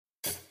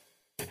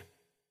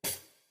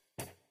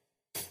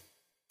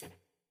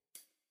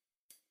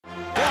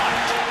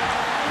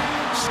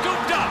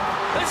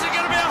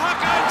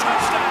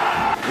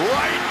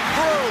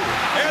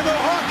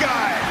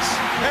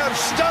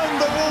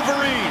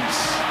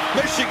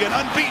Michigan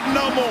unbeaten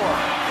no more.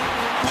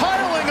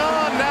 Piling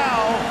on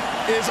now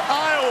is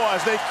Iowa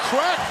as they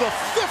crack the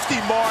 50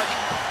 mark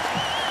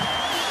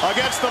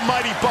against the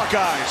mighty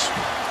Buckeyes.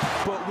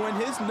 But when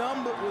his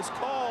number was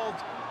called,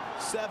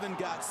 7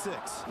 got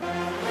 6.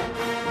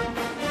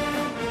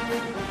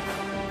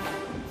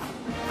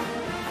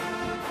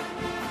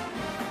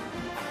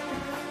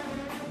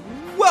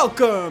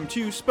 Welcome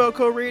to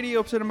Spellco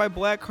Radio, presented by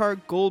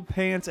Blackheart Gold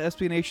Pants,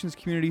 SB Nation's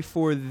community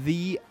for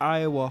the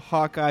Iowa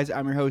Hawkeyes.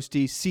 I'm your host,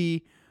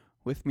 DC.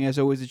 With me, as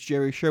always, it's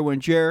Jerry Sherwin.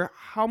 Jer,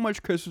 how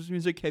much Christmas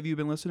music have you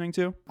been listening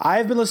to?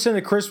 I've been listening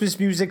to Christmas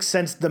music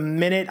since the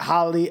minute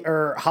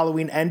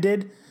Halloween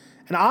ended.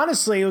 And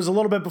honestly, it was a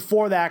little bit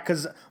before that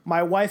because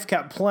my wife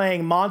kept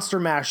playing Monster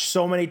Mash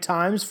so many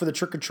times for the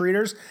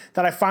trick-or-treaters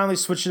that I finally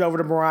switched it over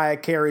to Mariah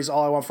Carey's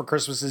All I Want for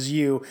Christmas Is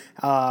You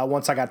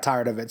once I got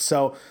tired of it.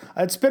 So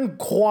it's been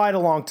quite a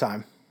long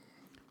time.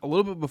 A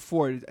little bit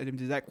before,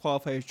 does that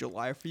qualify as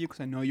July for you? Because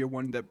I know you're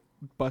one that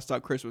busts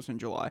out Christmas in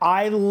July.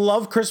 I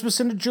love Christmas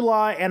in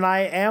July, and I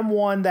am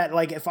one that,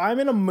 like, if I'm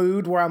in a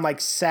mood where I'm,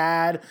 like,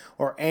 sad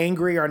or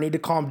angry or I need to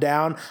calm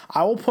down,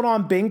 I will put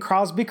on Bing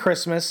Crosby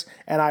Christmas,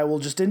 and I will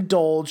just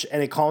indulge,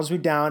 and it calms me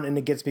down, and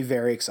it gets me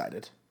very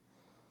excited.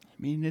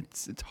 I mean,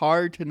 it's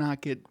hard to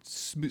not get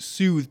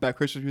soothed by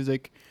Christmas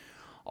music.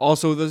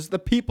 Also, there's the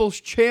People's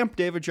Champ,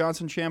 David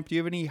Johnson Champ. Do you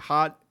have any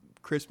hot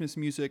Christmas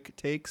music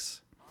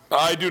takes?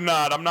 I do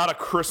not. I'm not a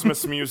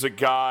Christmas music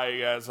guy,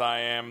 as I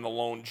am the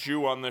lone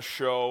Jew on this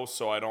show,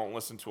 so I don't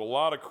listen to a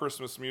lot of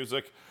Christmas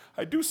music.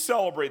 I do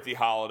celebrate the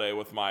holiday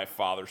with my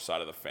father's side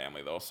of the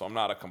family, though, so I'm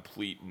not a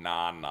complete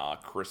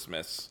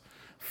non-Christmas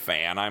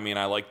fan. I mean,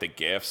 I like the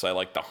gifts. I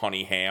like the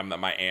honey ham that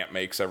my aunt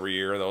makes every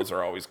year. Those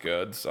are always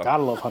good. So.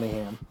 Gotta love honey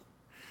ham.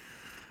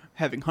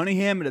 Having honey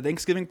ham at a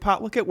Thanksgiving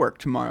potluck at work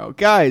tomorrow.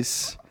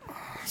 Guys.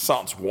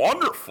 Sounds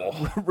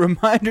wonderful.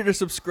 Reminder to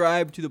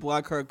subscribe to the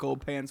Blackheart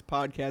Gold Pants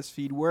podcast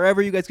feed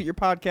wherever you guys get your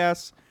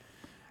podcasts.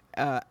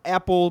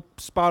 Apple,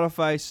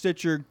 Spotify,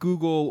 Stitcher,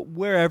 Google,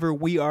 wherever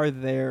we are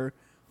there.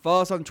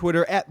 Follow us on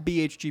Twitter at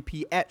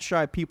BHGP, at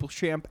Shy People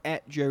Champ,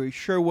 at Jerry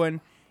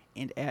Sherwin,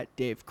 and at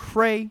Dave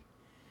Cray.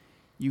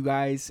 You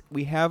guys,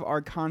 we have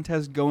our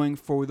contest going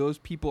for those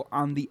people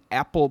on the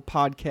Apple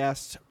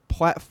Podcast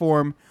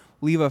platform.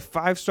 Leave a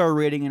 5-star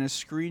rating and a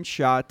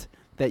screenshot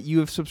that you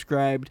have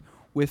subscribed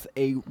with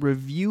a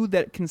review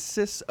that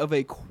consists of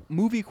a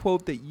movie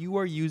quote that you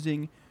are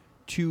using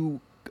to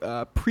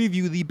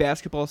preview the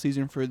basketball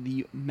season for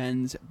the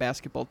men's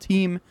basketball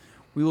team.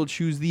 We will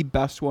choose the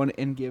best one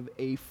and give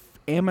a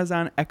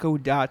Amazon Echo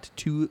Dot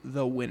to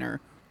the winner.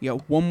 We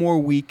have one more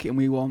week, and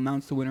we will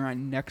announce the winner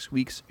on next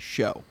week's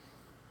show.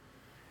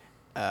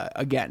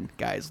 Again,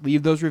 guys,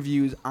 leave those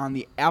reviews on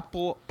the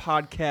Apple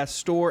Podcast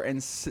Store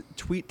and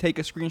take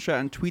a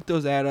screenshot and tweet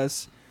those at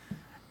us.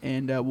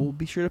 And we'll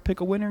be sure to pick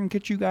a winner and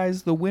get you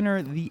guys the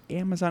winner, the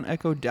Amazon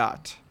Echo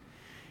Dot.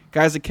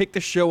 Guys, to kick the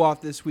show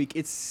off this week,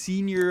 it's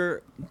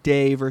Senior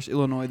Day versus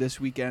Illinois this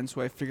weekend, so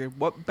I figured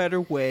what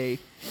better way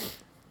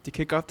to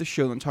kick off the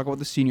show than talk about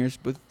the seniors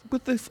with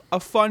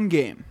a fun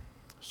game.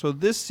 So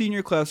this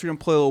senior class, we're going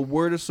to play a little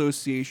word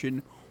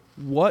association.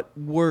 What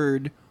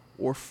word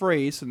or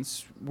phrase,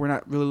 since we're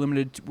not really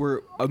limited, we're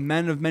a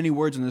men of many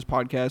words in this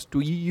podcast, do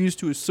you use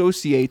to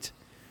associate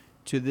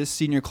to this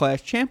senior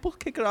class? Champ, we'll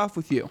kick it off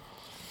with you.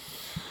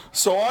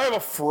 So I have a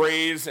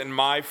phrase, and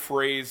my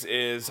phrase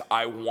is,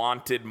 I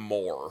wanted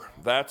more.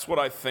 That's what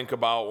I think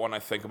about when I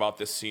think about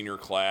this senior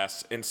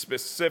class. In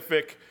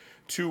specific,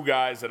 2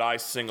 guys that I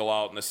single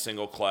out in the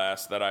single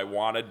class that I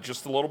wanted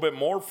just a little bit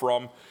more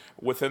from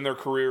within their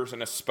careers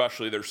and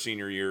especially their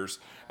senior years,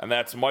 and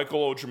that's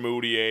Michael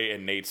Ojemudia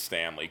and Nate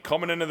Stanley.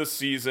 Coming into the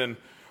season,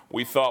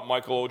 we thought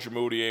Michael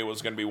Ojemudia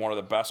was going to be one of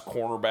the best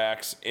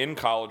cornerbacks in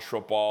college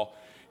football.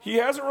 He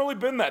hasn't really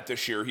been that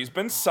this year. He's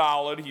been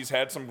solid. He's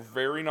had some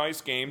very nice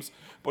games,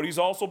 but he's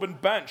also been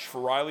benched for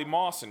Riley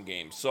Moss in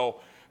games. So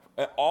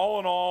all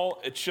in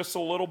all, it's just a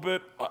little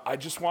bit, I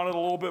just wanted a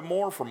little bit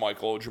more from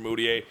Michael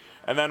Ojemudia.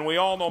 And then we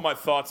all know my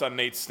thoughts on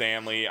Nate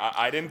Stanley.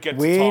 I didn't get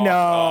to talk. We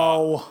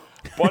know.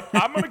 But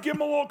I'm going to give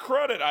him a little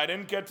credit. I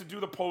didn't get to do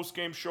the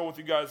post-game show with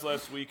you guys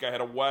last week. I had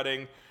a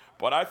wedding.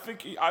 But I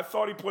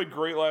thought he played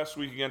great last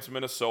week against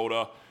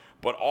Minnesota.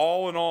 But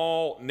all in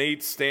all,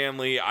 Nate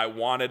Stanley, I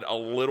wanted a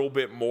little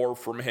bit more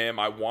from him.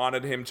 I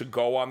wanted him to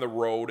go on the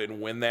road and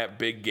win that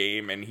big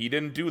game, and he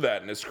didn't do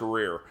that in his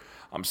career.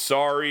 I'm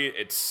sorry.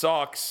 It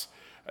sucks.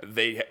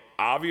 They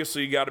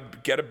obviously got to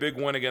get a big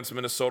win against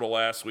Minnesota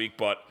last week,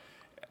 but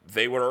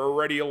they were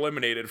already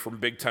eliminated from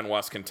Big Ten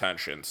West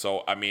contention.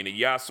 So, I mean,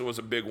 yes, it was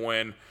a big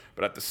win,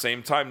 but at the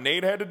same time,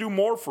 Nate had to do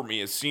more for me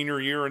his senior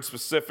year in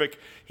specific.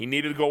 He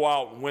needed to go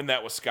out and win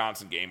that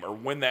Wisconsin game or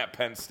win that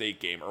Penn State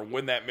game or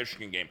win that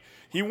Michigan game.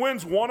 He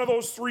wins one of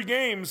those 3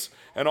 games,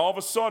 and all of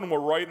a sudden we're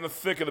right in the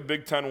thick of the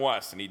Big Ten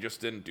West, and he just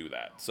didn't do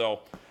that.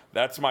 So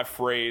that's my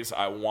phrase.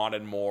 I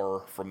wanted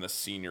more from the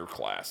senior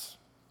class.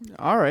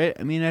 All right.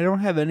 I mean, I don't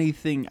have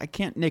anything. I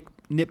can't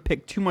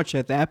nitpick too much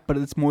at that, but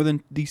it's more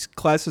than these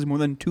classes, more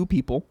than 2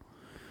 people.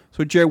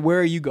 So, Jared, where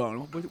are you going?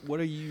 What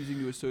are you using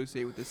to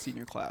associate with this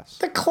senior class?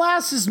 The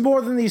class is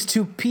more than these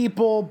two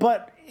people,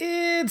 but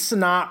it's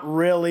not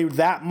really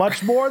that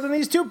much more than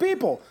these two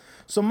people.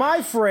 So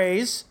my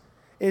phrase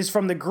is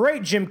from the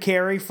great Jim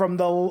Carrey from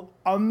the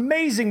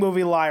amazing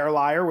movie Liar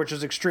Liar, which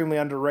is extremely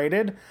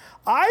underrated.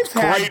 I've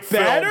had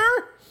better.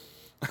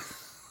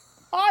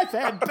 I've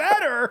had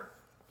better.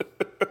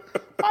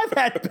 I've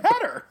had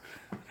better.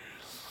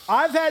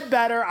 I've had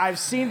better. I've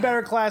seen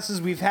better classes.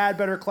 We've had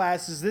better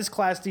classes. This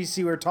class, DC,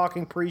 we were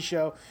talking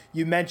pre-show.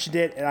 You mentioned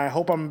it, and I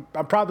hope I'm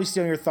probably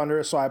stealing your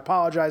thunder, so I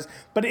apologize.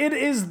 But it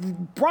is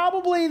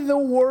probably the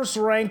worst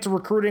ranked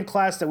recruiting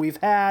class that we've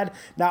had.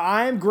 Now,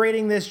 I am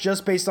grading this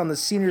just based on the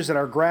seniors that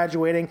are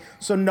graduating.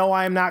 So, no,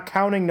 I am not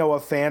counting Noah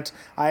Fant.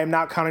 I am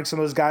not counting some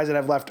of those guys that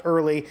have left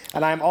early.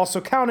 And I am also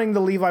counting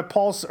the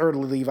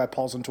the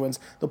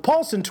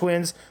Paulson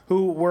twins,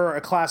 who were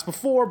a class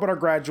before but are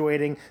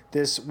graduating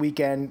this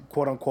weekend,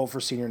 quote-unquote, for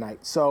senior night.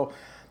 So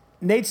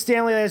Nate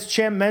Stanley, as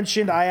Champ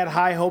mentioned, I had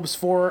high hopes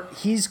for.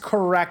 He's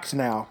correct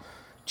now.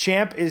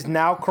 Champ is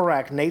now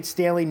correct. Nate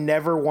Stanley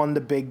never won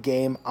the big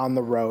game on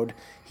the road.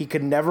 He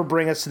could never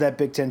bring us to that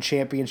Big Ten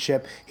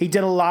championship. He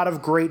did a lot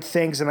of great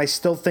things, and I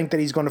still think that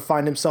he's going to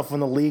find himself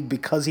in the league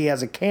because he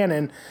has a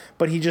cannon,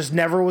 but he just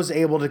never was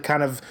able to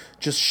kind of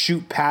just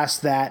shoot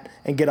past that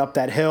and get up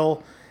that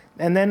hill.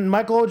 And then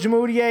Michael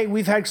Ojemudia,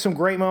 we've had some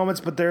great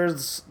moments, but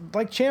there's,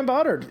 like Champ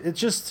uttered,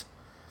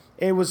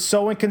 it was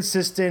so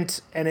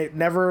inconsistent, and it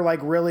never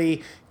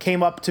really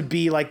came up to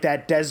be like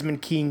that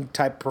Desmond King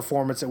type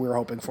performance that we were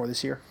hoping for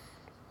this year.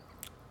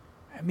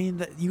 I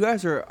mean, you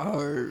guys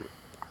are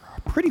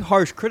pretty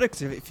harsh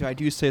critics, if I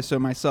do say so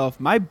myself.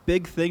 My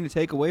big thing to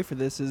take away for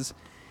this is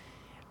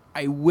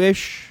I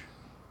wish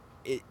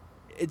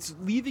it's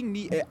leaving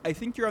me. I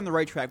think you're on the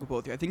right track with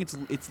both of you. I think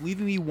it's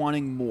leaving me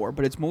wanting more,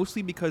 but it's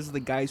mostly because of the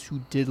guys who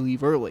did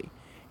leave early,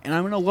 and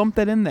I'm going to lump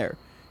that in there.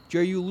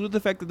 Jerry, you alluded to the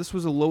fact that this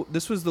was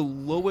the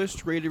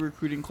lowest rated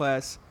recruiting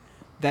class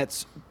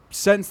that's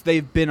since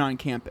they've been on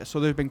campus. So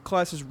there's been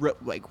classes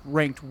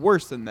ranked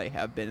worse than they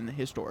have been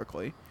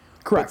historically.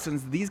 Correct. But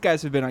since these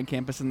guys have been on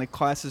campus and the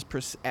classes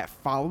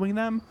following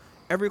them,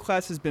 every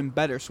class has been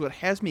better. So it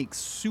has me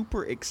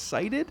super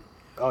excited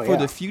for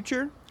the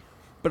future,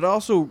 but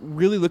also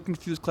really looking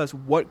through this class,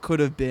 what could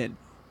have been.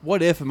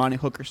 What if Amani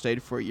Hooker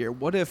stayed for a year?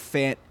 What if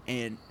Fant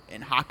and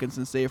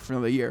Hawkinson stayed for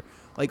another year?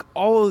 Like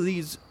all of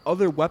these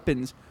other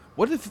weapons.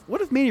 What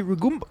if Manny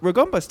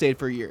Rugumba stayed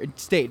for a year and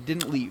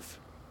didn't leave?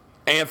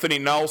 Anthony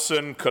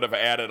Nelson could have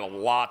added a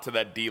lot to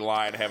that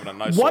D-line, having a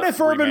nice What if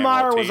Urban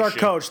Meyer rotation. was our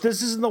coach?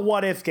 This isn't the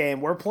what-if game.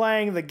 We're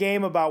playing the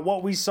game about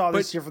what we saw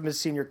this year from the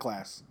senior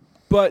class.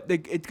 But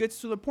it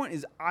gets to the point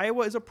is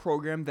Iowa is a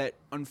program that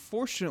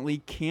unfortunately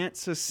can't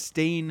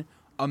sustain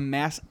a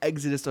mass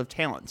exodus of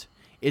talent.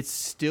 It's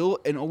still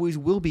and always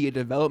will be a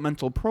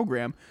developmental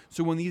program.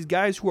 So when these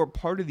guys who are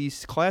part of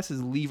these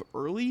classes leave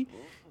early,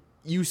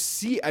 you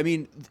see, I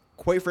mean,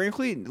 quite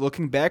frankly,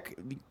 looking back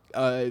in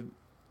the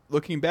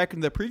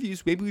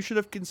previews, maybe we should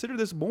have considered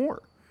this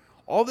more.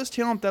 All this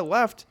talent that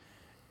left,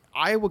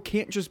 Iowa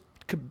can't just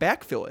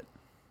backfill it.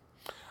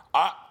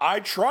 I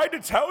tried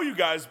to tell you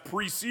guys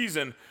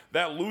preseason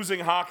that losing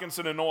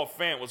Hawkinson and Noah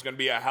Fant was going to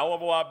be a hell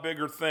of a lot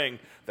bigger thing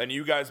than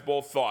you guys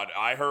both thought.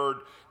 I heard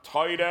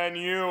tight end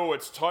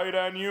it's tight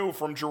end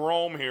from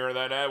Jerome here,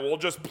 that we'll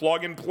just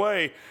plug and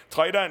play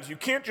tight ends. You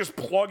can't just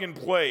plug and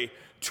play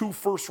 2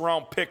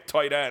 first-round pick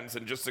tight ends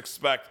and just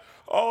expect,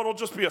 it'll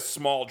just be a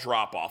small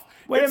drop-off.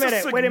 Wait a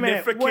minute.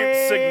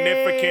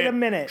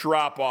 Significant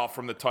drop-off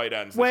from the tight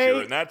ends this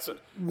year. And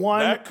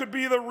that could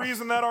be the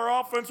reason that our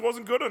offense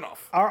wasn't good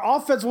enough. Our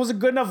offense wasn't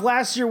good enough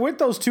last year with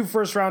those 2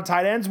 first-round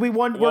tight ends. We're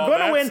going to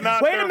win.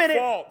 Wait a minute.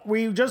 Fault.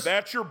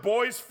 That's your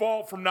boy's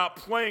fault from not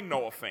playing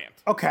Noah Fant.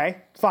 Okay,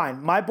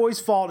 fine. My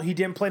boy's fault. He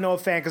didn't play Noah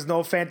Fant because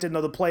Noah Fant didn't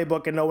know the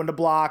playbook and know when to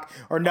block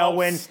or know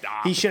when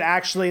he should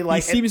actually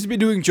He seems to be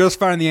doing just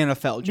fine in the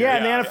NFL. Jerry. Yeah,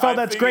 in the NFL,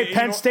 that's great.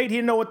 Penn State, he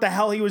didn't know what the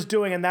hell he was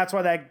doing, and that's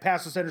why that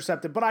pass was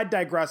intercepted. But I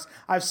digress.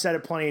 I've said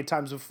it plenty of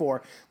times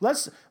before.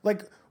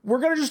 We're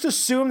going to just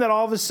assume that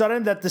all of a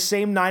sudden that the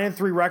same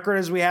 9-3 record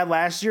as we had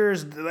last year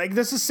is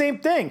this is the same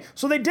thing.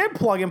 So they did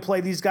plug and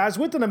play these guys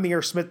with an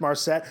Amir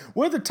Smith-Marset,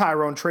 with a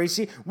Tyrone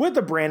Tracy, with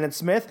a Brandon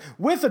Smith,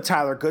 with a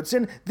Tyler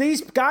Goodson.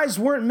 These guys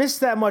weren't missed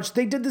that much.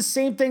 They did the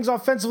same things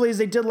offensively as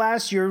they did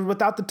last year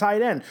without the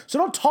tight end. So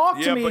don't talk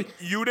to me. Yeah,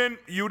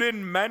 but you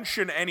didn't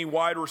mention any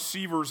wide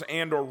receivers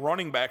and or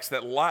running backs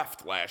that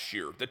left last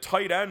year. The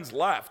tight ends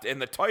left,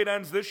 and the tight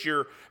ends this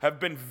year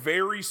have been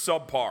very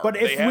subpar. But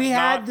if we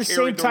had the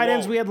same tight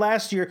ends we had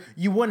last year,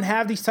 you wouldn't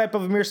have these type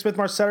of Amir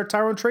Smith-Marset or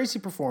Tyrone Tracy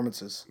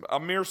performances.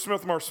 Amir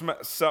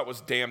Smith-Marset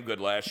was damn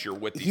good last year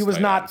with these He was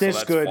not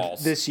this good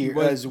false. this year.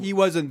 He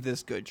wasn't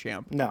this good,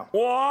 Champ. No.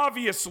 Well,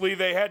 obviously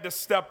they had to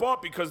step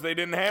up because they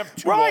didn't have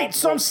 2 right,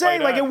 so I'm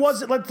saying tight ends. it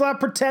wasn't. Let's not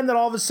pretend that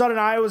all of a sudden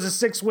Iowa's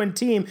a 6-win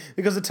team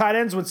because the tight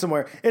ends went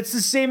somewhere. It's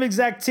the same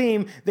exact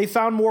team. They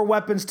found more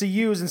weapons to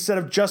use instead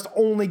of just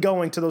only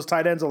going to those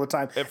tight ends all the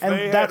time.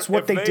 That's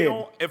what they did.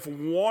 If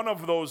one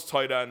of those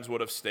tight ends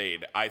would have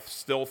stayed, I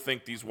still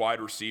think these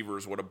wide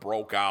receivers would have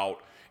broke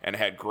out and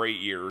had great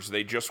years.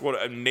 They just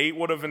Nate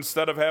would have,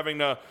 instead of having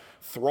to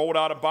throw it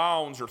out of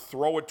bounds or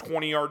throw it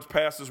 20 yards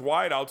past his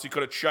wideouts, he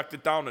could have checked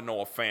it down to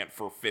Noah Fant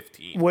for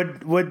 15.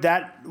 Would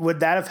that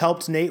have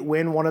helped Nate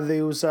win one of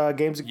those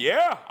games?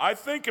 Yeah, I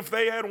think if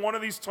they had one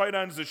of these tight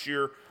ends this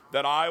year,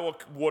 that Iowa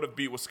would have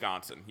beat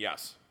Wisconsin.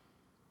 Yes.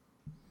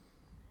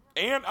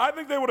 And I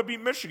think they would have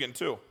beat Michigan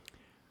too.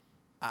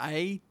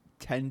 I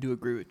tend to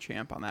agree with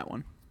Champ on that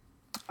one.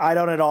 I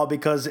don't at all,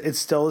 because it's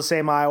still the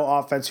same Iowa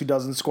offense who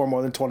doesn't score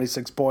more than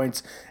 26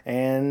 points.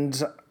 And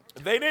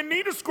they didn't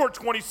need to score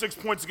 26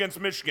 points against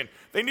Michigan.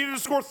 They needed to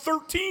score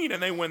 13,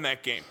 and they win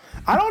that game.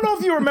 I don't know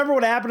if you remember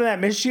what happened in that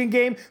Michigan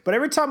game, but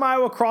every time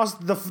Iowa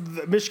crossed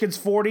the Michigan's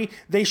 40,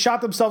 they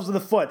shot themselves in the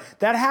foot.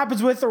 That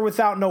happens with or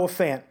without Noah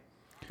Fant.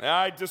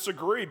 I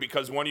disagree,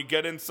 because when you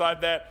get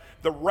inside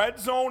the red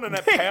zone and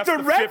past the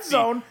red 50,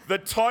 zone, the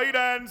tight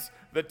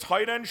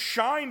ends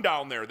shine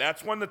down there.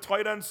 That's when the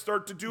tight ends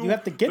start to do you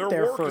have to get their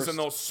there work first. is in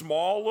those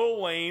small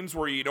little lanes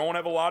where you don't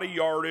have a lot of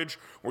yardage,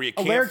 where you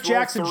can't Alaric throw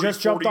Jackson 30,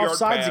 just jumped 40 off yard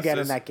sides passes. again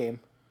in that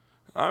game.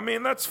 I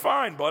mean, that's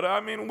fine, but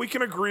I mean, we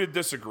can agree to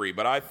disagree.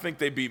 But I think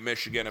they beat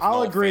Michigan if I'll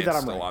Noah agree Fant's that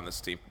I'm still right. on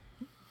this team.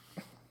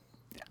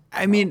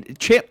 I mean,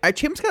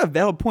 Champ's got a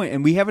valid point,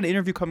 and we have an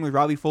interview coming with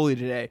Robbie Foley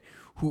today,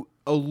 who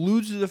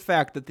alludes to the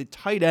fact that the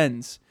tight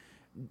ends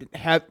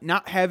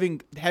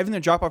having the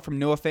drop off from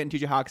Noah Fant and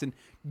TJ Hockenson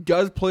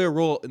does play a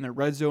role in the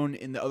red zone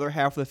in the other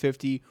half of the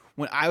 50.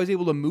 When I was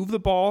able to move the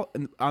ball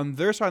on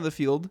their side of the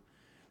field,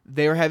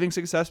 they are having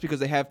success because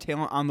they have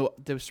talent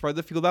to spread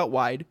the field out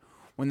wide.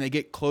 When they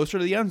get closer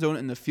to the end zone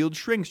and the field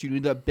shrinks, you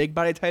need a big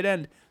body tight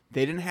end.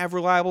 They didn't have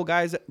reliable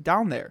guys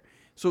down there.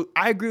 So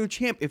I agree with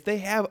Champ. If they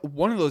have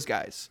one of those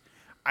guys,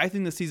 I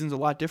think the season's a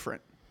lot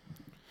different.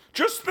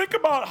 Just think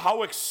about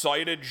how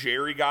excited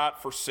Jerry got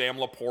for Sam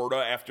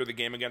Laporta after the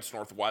game against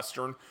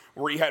Northwestern,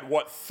 where he had,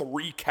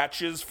 3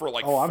 catches for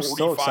like 45 I'm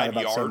so excited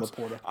yards. about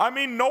Sam Laporta. I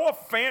mean, Noah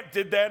Fant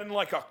did that in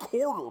like a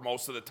quarter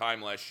most of the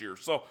time last year.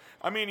 So,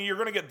 I mean, you're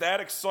going to get that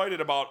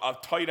excited about a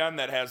tight end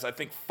that has, I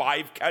think,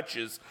 5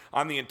 catches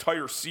on the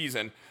entire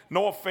season.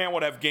 Noah Fant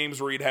would have games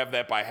where he'd have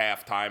that by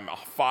halftime,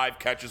 5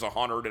 catches,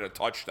 100, and a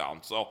touchdown.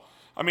 So,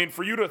 I mean,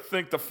 for you to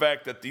think the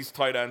fact that these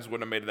tight ends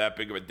wouldn't have made that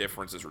big of a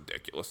difference is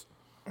ridiculous.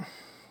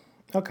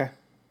 Okay.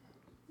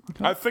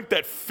 I think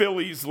that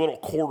Philly's little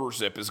quarter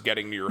zip is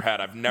getting to your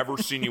head. I've never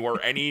seen you wear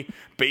any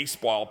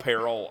baseball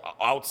apparel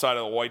outside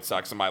of the White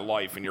Sox in my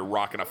life, and you're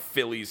rocking a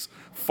Phillies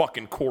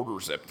fucking quarter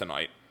zip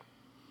tonight.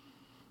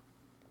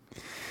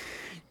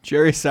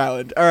 Jerry's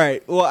silent. All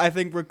right. Well, I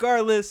think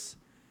regardless,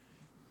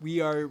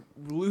 we are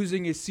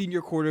losing a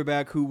senior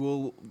quarterback who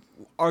will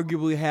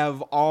arguably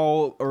have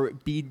all or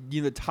be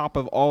near the top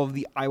of all of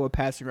the Iowa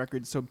passing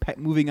records. So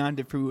moving on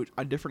to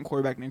a different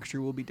quarterback next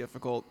year will be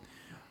difficult.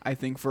 I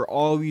think for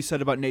all you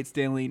said about Nate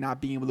Stanley not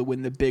being able to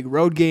win the big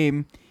road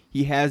game,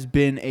 he has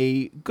been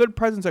a good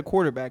presence at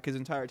quarterback his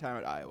entire time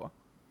at Iowa.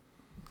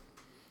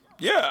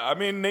 Yeah, I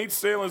mean, Nate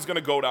Stanley's going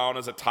to go down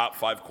as a top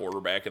 5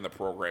 quarterback in the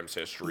program's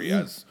history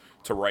as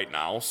to right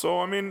now. So,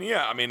 I mean,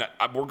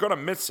 we're going to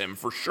miss him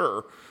for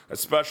sure,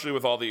 especially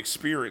with all the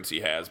experience he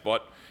has.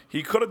 But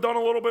he could have done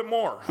a little bit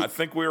more. I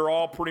think we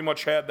all pretty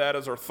much had that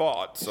as our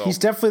thought. So He's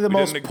definitely the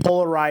most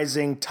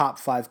polarizing top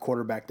 5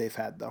 quarterback they've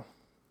had, though.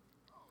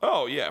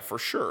 Oh, yeah, for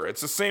sure.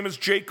 It's the same as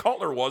Jay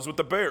Cutler was with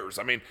the Bears.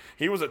 I mean,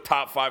 he was a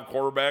top 5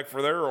 quarterback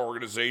for their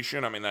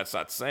organization. I mean, that's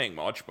not saying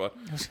much, but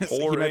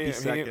he might be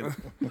second.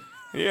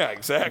 Yeah,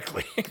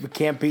 exactly. We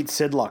can't beat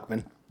Sid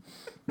Luckman.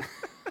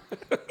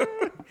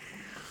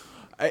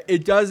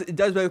 It does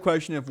beg the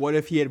question of what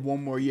if he had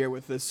one more year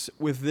with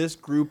this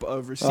group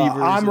of receivers.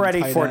 I'm and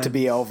ready tight for it ends. to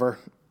be over.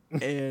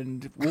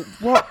 And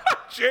what?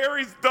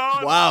 Jerry's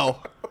done.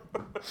 Wow.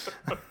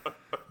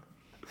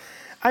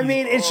 I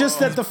mean, it's just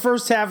that the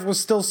first half was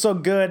still so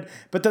good,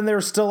 but then there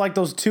were still like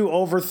those 2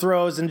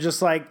 overthrows and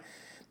just like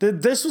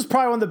this was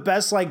probably one of the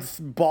best like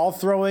ball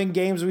throwing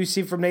games we've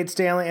seen from Nate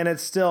Stanley, and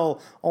it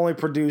still only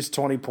produced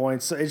 20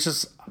 points. So it's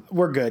just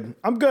we're good.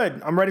 I'm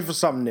good. I'm ready for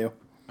something new.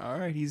 All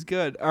right, he's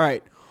good. All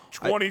right.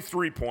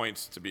 23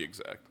 points to be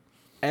exact.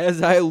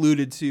 As I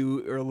alluded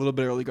to a little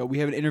bit earlier ago, we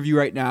have an interview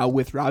right now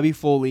with Robbie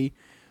Foley.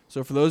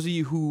 So for those of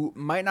you who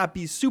might not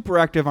be super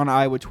active on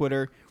Iowa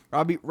Twitter,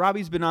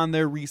 Robbie's been on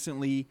there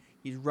recently.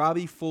 He's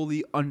Robbie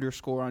Foley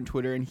 _ on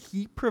Twitter, and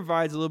he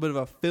provides a little bit of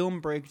a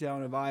film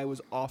breakdown of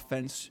Iowa's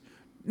offense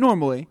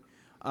normally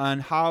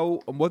on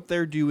what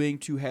they're doing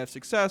to have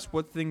success,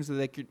 what things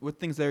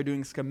they're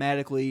doing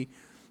schematically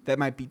that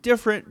might be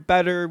different,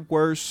 better,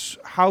 worse,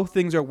 how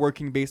things are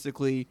working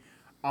basically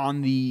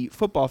on the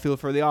football field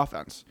for the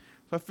offense.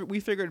 So we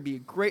figured it'd be a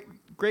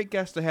great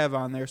guest to have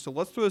on there. So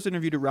let's throw this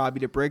interview to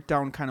Robbie to break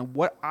down kind of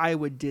what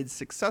Iowa did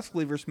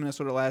successfully versus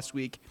Minnesota last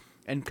week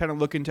and kind of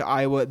look into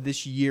Iowa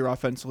this year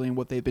offensively and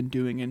what they've been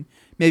doing and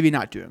maybe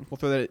not doing.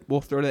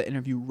 We'll throw that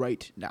interview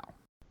right now.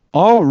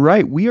 All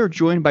right, we are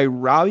joined by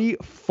Robbie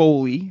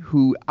Foley,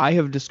 who I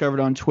have discovered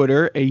on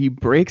Twitter. And he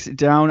breaks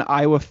down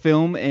Iowa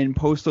film and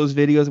posts those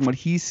videos and what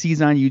he sees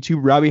on YouTube.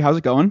 Robbie, how's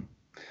it going?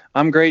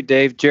 I'm great,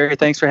 Dave. Jerry,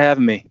 thanks for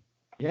having me.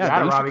 Yeah,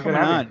 thanks for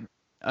coming on.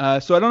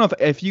 So I don't know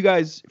if you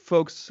guys,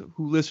 folks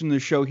who listen to the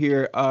show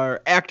here,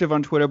 are active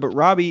on Twitter, but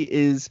Robbie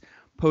is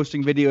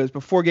posting videos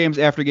before games,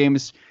 after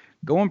games,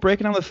 going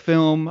breaking down the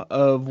film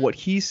of what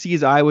he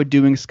sees Iowa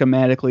doing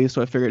schematically.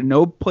 So I figured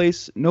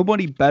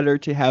nobody better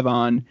to have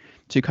on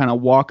to kind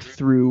of walk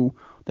through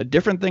the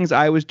different things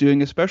Iowa's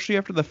doing, especially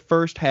after the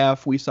first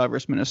half we saw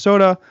versus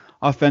Minnesota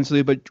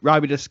offensively. But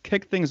Robbie, just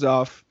kick things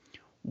off.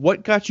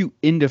 What got you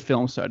into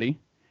film study?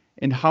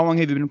 And how long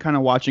have you been kind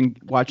of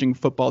watching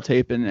football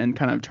tape and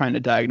kind of trying to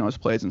diagnose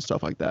plays and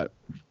stuff like that?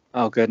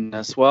 Oh,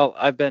 goodness. Well,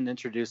 I've been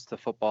introduced to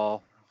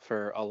football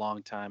for a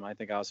long time. I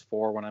think I was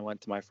 4 when I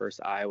went to my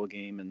first Iowa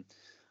game, and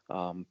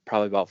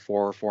probably about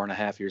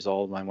 4.5 years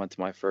old when I went to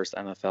my first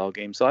NFL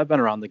game. So I've been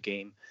around the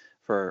game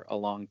for a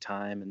long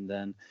time, and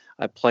then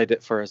I played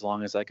it for as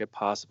long as I could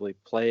possibly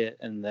play it.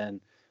 And then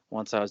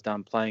once I was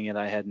done playing it,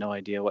 I had no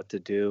idea what to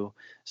do.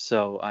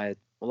 So a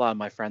lot of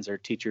my friends are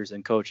teachers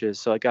and coaches,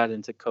 so I got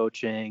into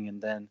coaching,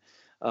 and then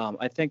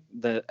I think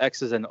the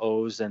X's and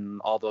O's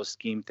and all those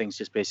scheme things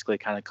just basically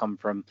kind of come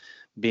from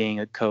being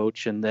a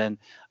coach. And then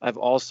I've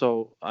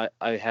also I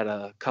had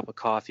a cup of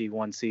coffee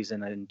one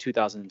season in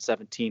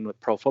 2017 with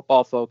Pro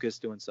Football Focus,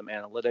 doing some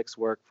analytics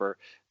work for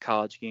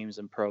college games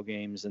and pro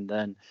games, and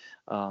then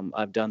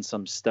I've done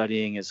some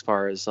studying as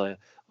far as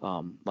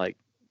like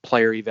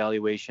player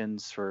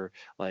evaluations for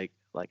like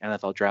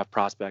NFL draft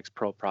prospects,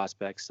 pro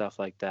prospects, stuff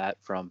like that.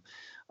 From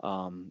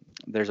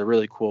there's a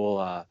really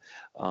cool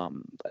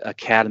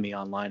academy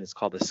online. It's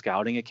called the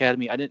Scouting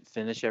Academy. I didn't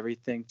finish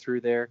everything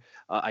through there.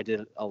 I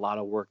did a lot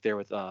of work there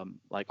with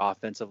like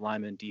offensive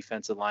linemen,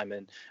 defensive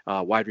linemen,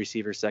 wide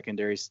receiver,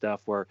 secondary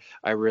stuff, where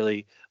I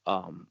really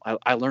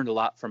I learned a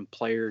lot from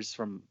players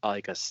from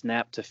like a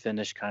snap to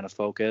finish kind of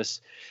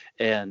focus.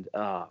 And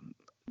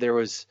there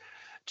was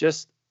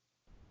just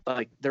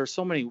like there are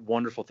so many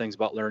wonderful things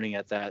about learning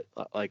at that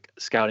like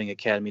Scouting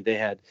Academy. They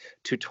had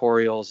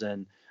tutorials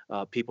and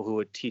people who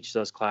would teach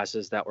those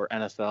classes that were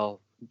NFL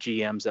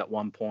GMs at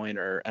one point,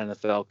 or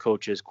NFL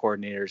coaches,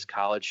 coordinators,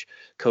 college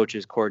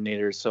coaches,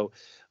 coordinators. So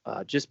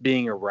just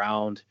being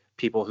around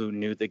people who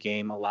knew the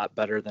game a lot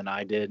better than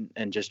I did,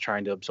 and just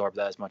trying to absorb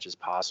that as much as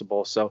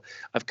possible. So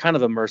I've kind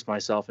of immersed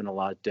myself in a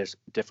lot of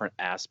different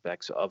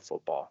aspects of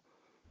football.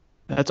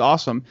 That's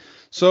awesome.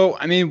 So,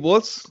 I mean,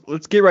 let's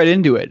get right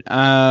into it.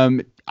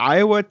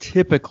 Iowa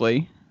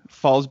typically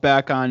falls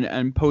back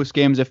on post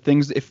games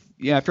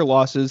after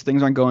losses,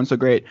 things aren't going so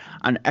great,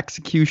 on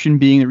execution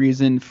being the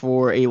reason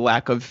for a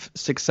lack of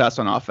success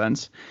on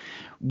offense.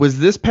 Was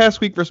this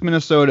past week versus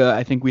Minnesota,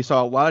 I think we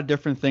saw a lot of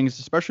different things,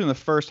 especially in the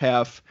first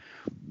half.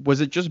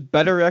 Was it just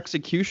better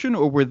execution,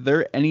 or were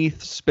there any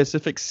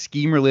specific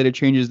scheme-related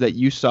changes that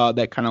you saw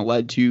that kind of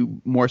led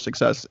to more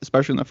success,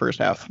 especially in the first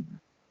half?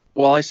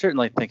 Well, I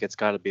certainly think it's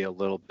got to be a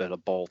little bit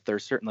of both.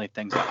 There's certainly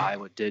things that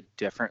Iowa did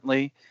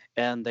differently,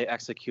 and they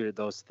executed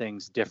those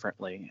things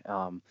differently.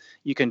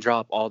 You can draw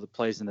up all the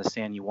plays in the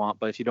sand you want,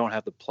 but if you don't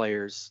have the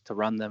players to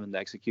run them and the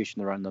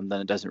execution to run them,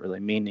 then it doesn't really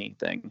mean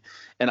anything.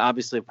 And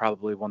obviously,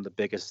 probably one of the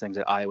biggest things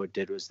that Iowa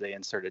did was they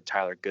inserted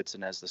Tyler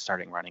Goodson as the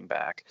starting running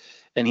back.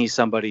 And he's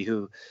somebody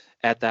who,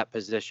 at that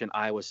position,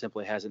 Iowa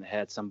simply hasn't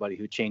had somebody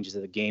who changes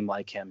the game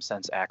like him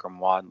since Akram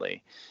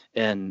Wadley.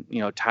 And, you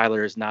know,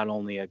 Tyler is not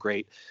only a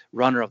great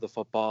runner of the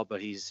football,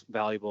 but he's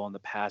valuable in the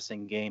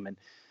passing game. And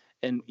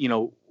you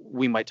know,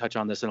 we might touch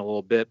on this in a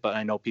little bit, but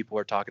I know people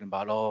are talking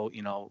about,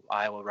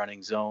 Iowa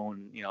running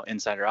zone,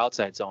 inside or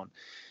outside zone.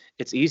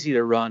 It's easy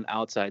to run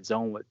outside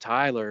zone with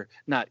Tyler.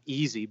 Not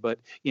easy, but,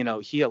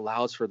 he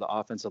allows for the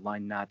offensive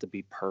line not to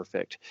be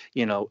perfect.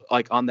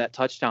 Like on that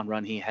touchdown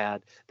run he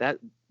had, that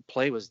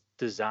play was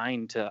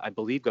designed to, I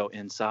believe, go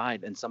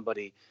inside, and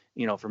somebody,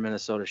 from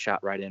Minnesota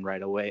shot right in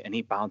right away, and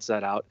he bounced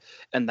that out.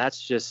 And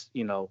that's just,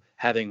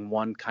 having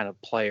one kind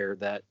of player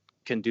that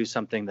can do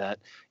something that,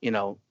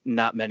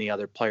 not many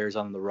other players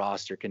on the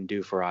roster can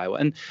do for Iowa.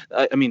 And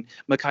I mean,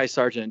 Mekhi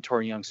Sargent and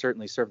Torian Young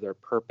certainly serve their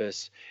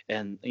purpose,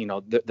 and,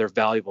 they're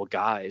valuable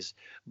guys,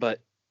 but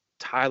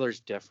Tyler's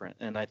different.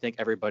 And I think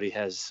everybody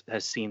has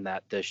seen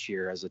that this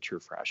year as a true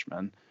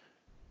freshman.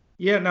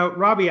 Yeah, now,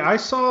 Robbie, I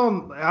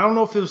saw, I don't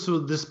know if it was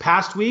this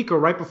past week or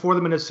right before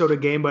the Minnesota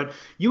game, but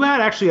you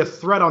had actually a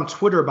thread on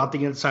Twitter about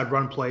the inside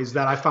run plays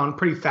that I found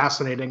pretty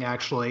fascinating,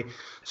 actually.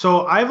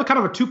 So I have a kind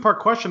of a two-part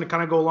question to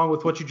kind of go along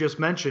with what you just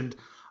mentioned.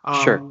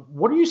 Sure.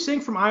 What are you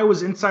seeing from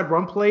Iowa's inside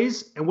run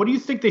plays, and what do you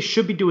think they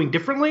should be doing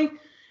differently?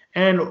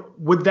 And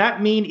would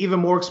that mean even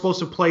more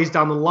explosive plays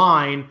down the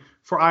line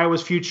for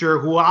Iowa's future,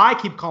 who I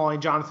keep calling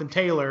Jonathan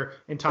Taylor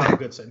and Tyler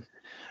Goodson?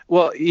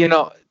 Well,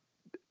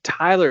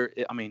 Tyler,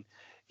 I mean,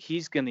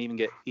 he's going to even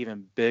get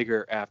even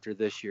bigger after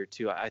this year,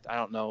 too. I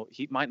don't know.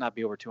 He might not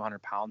be over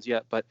 200 pounds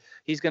yet, but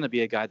he's going to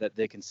be a guy that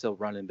they can still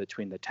run in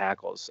between the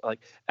tackles.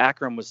 Like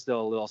Akram was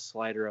still a little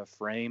slighter of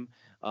frame.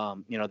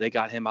 They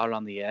got him out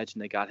on the edge,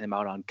 and they got him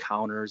out on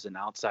counters and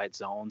outside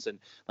zones. And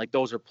like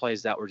those are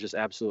plays that were just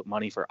absolute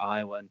money for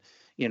Iowa. And,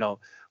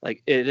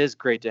 like it is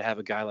great to have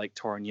a guy like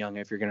Torian Young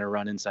if you're going to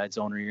run inside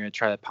zone or you're going to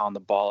try to pound the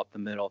ball up the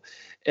middle.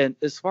 And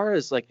as far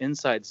as like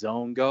inside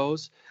zone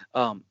goes,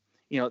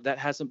 that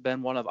hasn't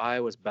been one of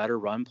Iowa's better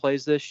run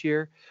plays this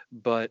year.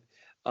 But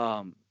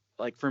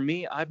like for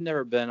me, I've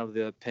never been of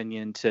the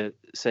opinion to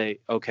say,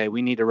 okay,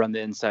 we need to run the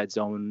inside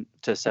zone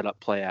to set up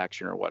play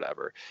action or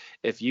whatever.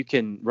 If you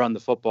can run the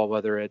football,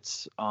 whether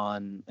it's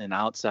on an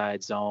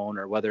outside zone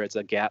or whether it's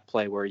a gap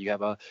play where you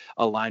have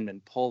a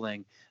lineman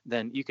pulling,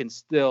 then you can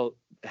still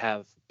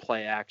have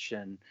play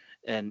action,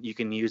 and you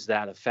can use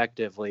that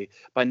effectively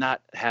by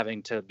not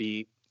having to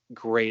be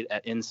great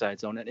at inside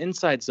zone. At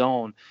inside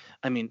zone,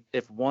 I mean,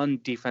 if one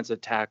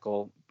defensive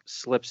tackle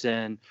slips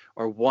in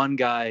or one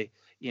guy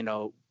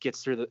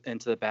gets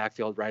into the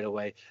backfield right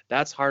away,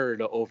 that's harder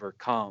to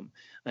overcome.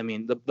 I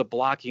mean, the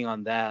blocking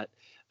on that,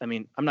 I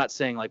mean, I'm not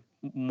saying like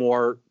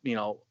more,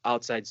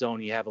 outside zone,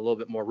 you have a little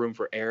bit more room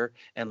for error,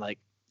 and like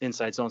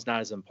inside zone's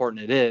not as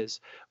important. It is,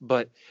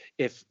 but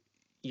if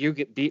you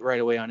get beat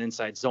right away on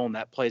inside zone,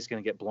 that play is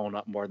going to get blown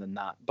up more than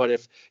not. But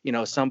if,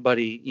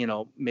 somebody,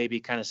 maybe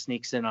kind of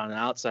sneaks in on an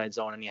outside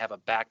zone and you have a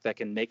back that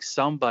can make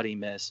somebody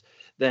miss,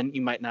 then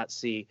you might not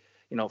see,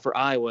 for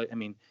Iowa, I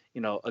mean,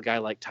 a guy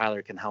like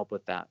Tyler can help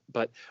with that.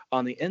 But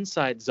on the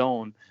inside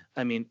zone,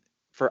 I mean,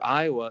 for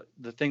Iowa,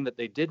 the thing that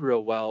they did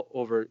real well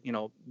over,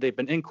 they've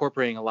been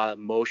incorporating a lot of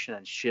motion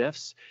and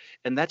shifts,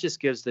 and that just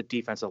gives the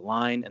defensive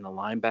line and the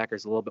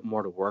linebackers a little bit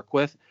more to work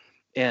with.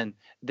 And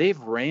they've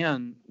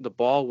ran the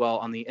ball well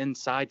on the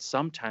inside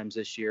sometimes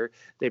this year.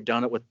 They've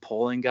done it with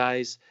pulling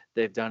guys.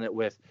 They've done it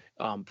with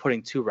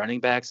putting two running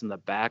backs in the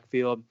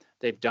backfield.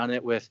 They've done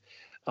it with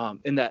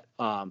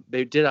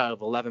they did out of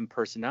 11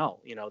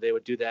 personnel. They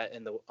would do that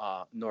in the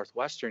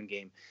Northwestern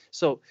game.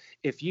 So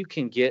if you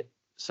can get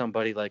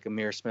somebody like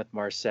Ihmir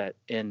Smith-Marsette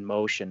in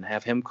motion,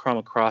 have him come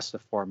across the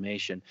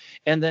formation,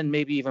 and then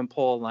maybe even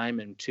pull a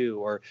lineman too,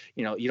 or,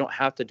 you don't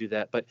have to do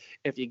that. But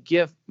if you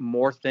give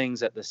more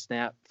things at the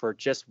snap for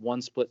just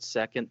one split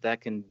second,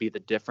 that can be the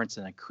difference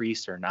in a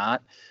crease or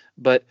not.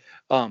 But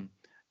Iowa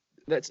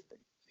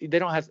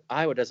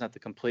doesn't have to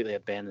completely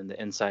abandon the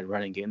inside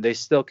running game. They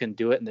still can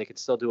do it, and they can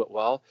still do it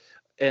well.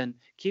 And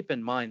keep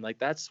in mind, like,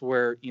 that's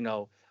where,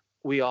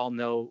 we all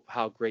know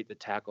how great the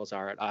tackles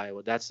are at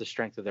Iowa. That's the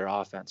strength of their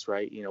offense,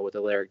 right? With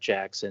Alaric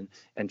Jackson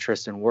and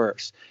Tristan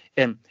Wirfs.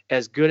 And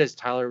as good as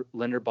Tyler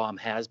Linderbaum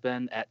has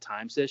been at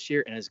times this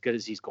year, and as good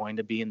as he's going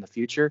to be in the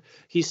future,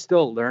 he's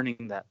still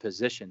learning that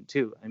position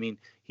too. I mean,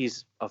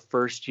 he's a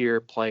first-year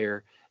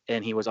player,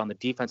 and he was on the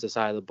defensive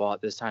side of the ball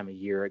at this time a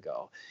year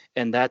ago.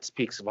 And that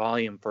speaks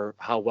volume for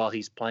how well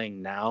he's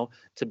playing now,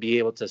 to be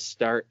able to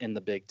start in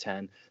the Big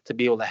Ten, to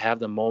be able to have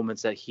the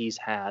moments that he's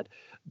had.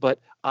 But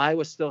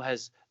Iowa still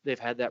they've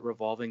had that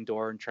revolving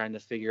door and trying to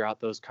figure out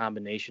those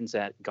combinations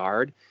at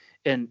guard.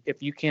 And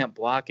if you can't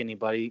block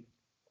anybody,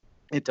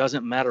 it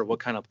doesn't matter what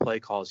kind of play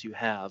calls you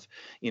have.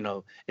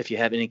 If you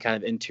have any kind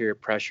of interior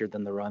pressure,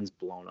 then the run's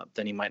blown up.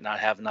 Then you might not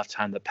have enough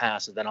time to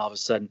pass. And then all of a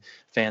sudden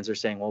fans are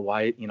saying, well,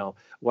 why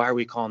are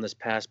we calling this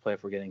pass play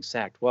if we're getting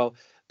sacked? Well,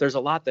 there's a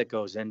lot that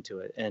goes into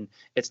it. And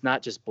it's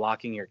not just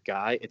blocking your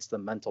guy. It's the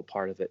mental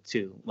part of it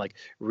too. Like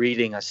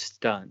reading a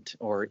stunt,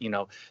 or,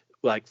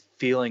 like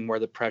feeling where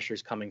the pressure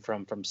is coming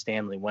from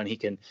Stanley, when he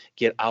can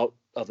get out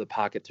of the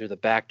pocket through the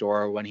back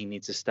door, or when he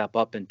needs to step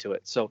up into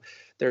it. So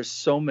there's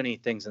so many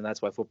things, and that's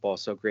why football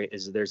is so great,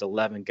 is there's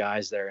 11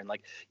 guys there. And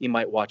like, you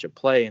might watch a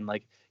play and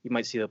like, you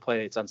might see the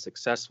play, it's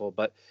unsuccessful,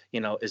 but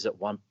is it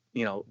one,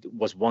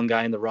 was one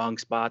guy in the wrong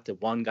spot? Did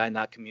one guy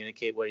not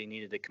communicate what he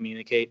needed to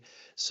communicate?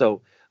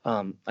 So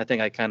I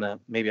think I should have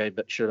been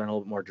a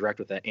little bit more direct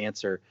with that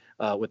answer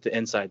with the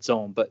inside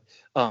zone. But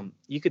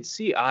you could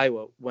see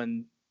Iowa,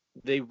 when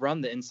they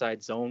run the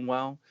inside zone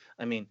well.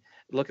 I mean,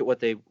 look at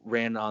what they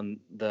ran on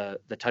the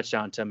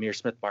touchdown to Ihmir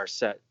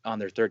Smith-Marsette on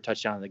their third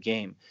touchdown of the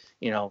game.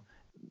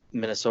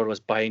 Minnesota was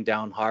biting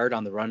down hard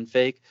on the run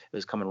fake. It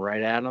was coming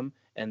right at them,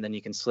 and then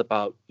you can slip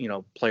out,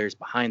 players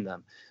behind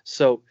them.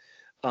 So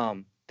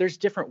there's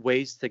different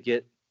ways to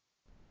get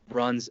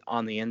runs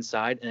on the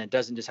inside, and it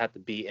doesn't just have to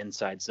be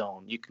inside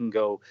zone. You can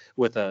go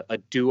with a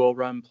duo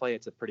run play.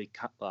 It's a pretty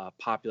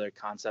popular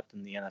concept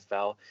in the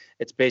NFL.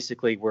 It's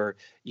basically where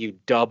you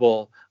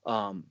double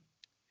on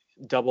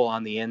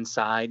the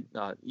inside.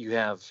 You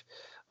have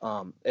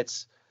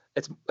it's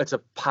a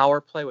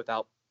power play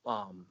without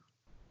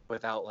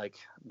like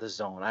the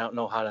zone. I don't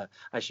know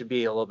I should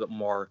be a little bit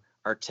more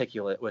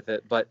articulate with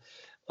it, but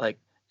like,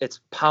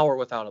 it's power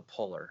without a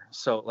puller.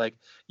 So like,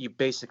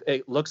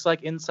 it looks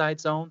like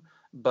inside zone,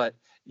 but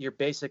you're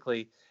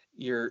basically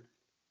your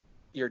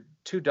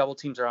two double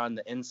teams are on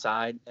the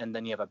inside, and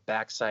then you have a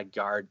backside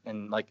guard,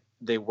 and like,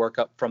 they work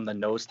up from the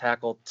nose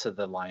tackle to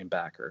the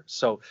linebacker.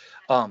 So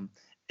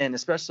and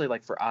especially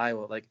like for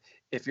Iowa, like,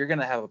 if you're going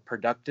to have a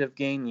productive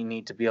game, you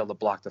need to be able to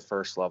block the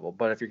first level.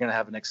 But if you're going to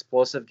have an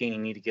explosive game, you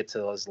need to get to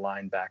those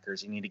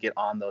linebackers. You need to get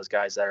on those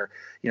guys that are,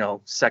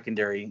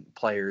 secondary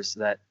players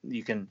that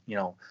you can,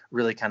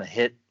 really kind of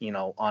hit,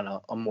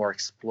 on a more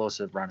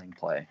explosive running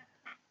play.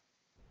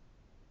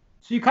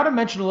 So you kind of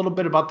mentioned a little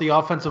bit about the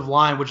offensive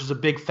line, which is a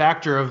big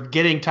factor of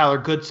getting Tyler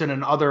Goodson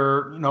and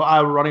other,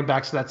 Iowa running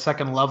backs to that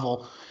second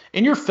level.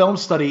 In your film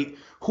study,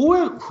 Who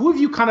have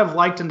you kind of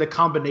liked in the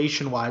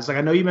combination wise? Like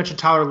I know you mentioned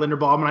Tyler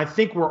Linderbaum, and I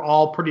think we're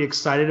all pretty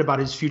excited about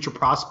his future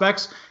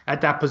prospects at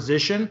that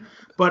position.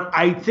 But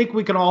I think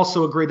we can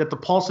also agree that the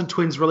Paulson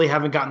twins really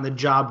haven't gotten the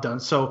job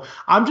done. So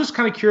I'm just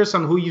kind of curious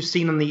on who you've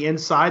seen on the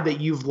inside that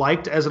you've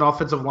liked as an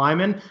offensive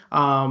lineman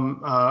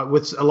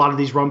with a lot of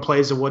these run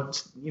plays and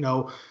what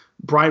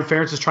Brian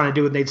Ferentz is trying to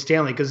do with Nate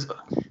Stanley, because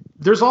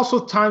there's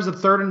also times at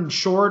third and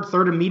short,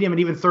 third and medium, and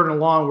even third and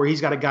long where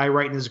he's got a guy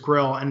right in his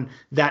grill, and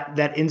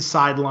that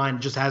inside line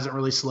just hasn't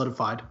really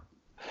solidified.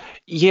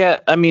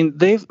 Yeah, I mean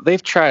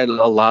they've tried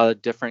a lot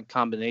of different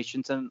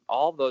combinations, and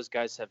all of those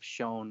guys have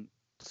shown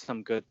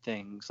some good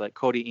things. Like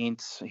Cody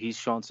Ince, he's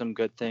shown some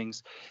good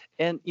things,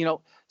 and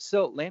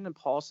so Landon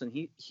Paulson,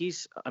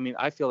 he's I mean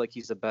I feel like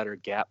he's a better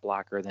gap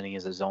blocker than he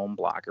is a zone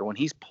blocker. When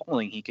he's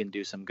pulling, he can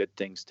do some good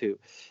things too.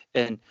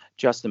 And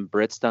Justin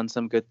Britt's done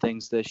some good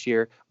things this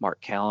year.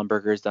 Mark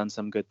Kallenberger's done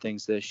some good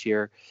things this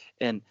year,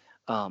 and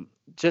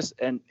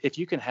if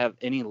you can have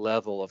any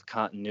level of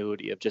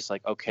continuity of just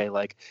like, okay,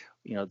 like,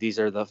 these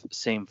are the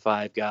same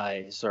five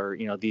guys, or,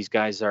 these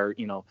guys are,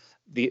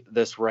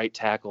 this right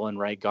tackle and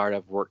right guard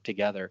have worked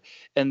together.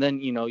 And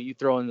then, you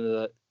throw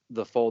into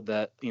the fold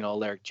that,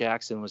 Alaric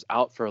Jackson was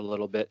out for a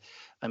little bit.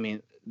 I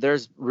mean,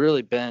 there's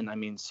really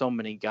been, so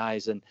many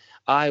guys in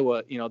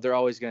Iowa, they're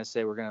always going to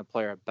say we're going to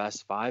play our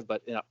best five,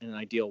 but in an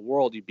ideal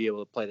world, you'd be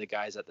able to play the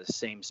guys at the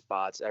same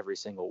spots every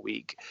single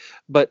week.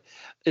 But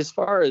as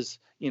far as,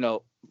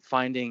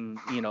 finding,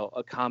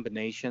 a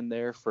combination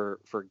there for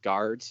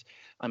guards,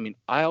 I mean,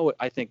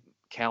 I think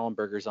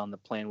Kallenberger's on the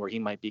plan where he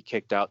might be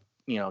kicked out,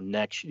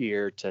 next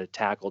year to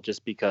tackle,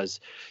 just because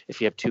if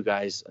you have two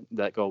guys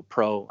that go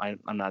pro,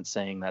 I'm not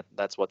saying that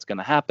that's what's going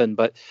to happen,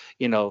 but,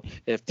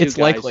 if two it's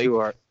guys likely. who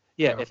are,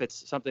 if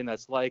it's something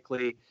that's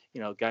likely,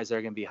 guys that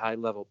are going to be high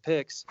level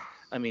picks,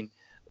 I mean,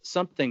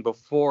 something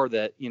before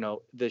that,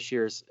 this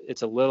year's,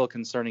 it's a little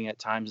concerning at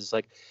times. It's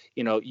like,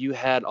 you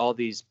had all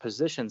these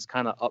positions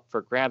kind of up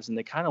for grabs and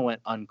they kind of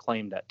went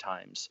unclaimed at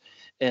times.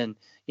 And,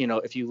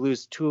 if you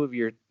lose two of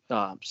your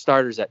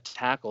starters at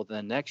tackle,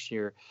 then next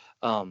year,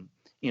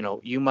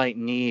 you might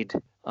need,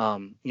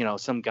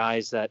 some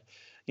guys that,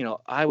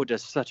 Iowa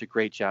does such a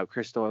great job.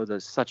 Chris Doyle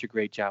does such a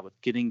great job with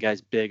getting guys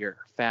bigger,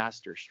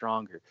 faster,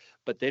 stronger,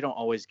 but they don't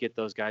always get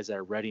those guys that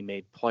are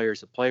ready-made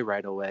players to play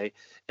right away.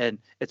 And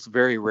it's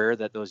very rare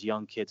that those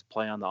young kids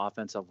play on the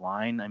offensive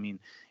line. I mean,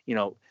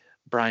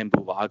 Brian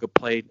Bulaga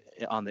played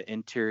on the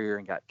interior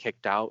and got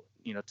kicked out,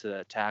 to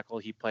the tackle.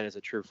 He played as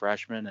a true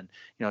freshman,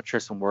 and,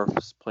 Tristan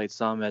Wirfs played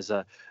some as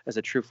a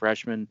true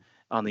freshman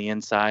on the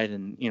inside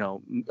and,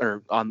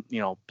 or on,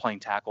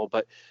 playing tackle.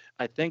 But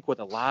I think with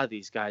a lot of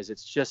these guys,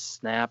 it's just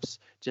snaps,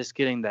 just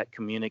getting that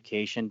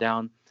communication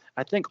down.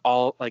 I think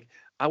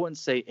I wouldn't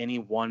say any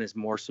one is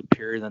more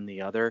superior than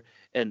the other.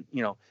 And,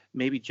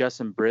 maybe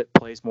Justin Britt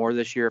plays more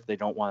this year if they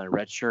don't want to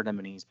redshirt him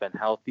and he's been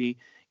healthy,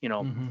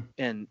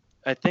 and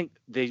I think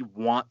they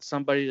want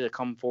somebody to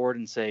come forward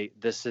and say,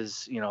 this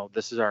is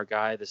our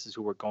guy, this is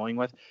who we're going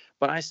with.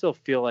 But I still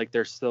feel like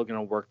they're still going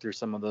to work through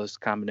some of those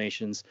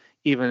combinations,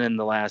 even in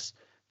the last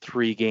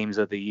 3 games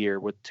of the year,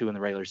 with 2 in the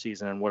regular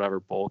season and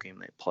whatever bowl game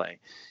they play.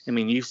 I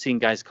mean, you've seen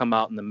guys come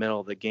out in the middle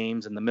of the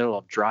games, in the middle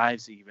of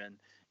drives even,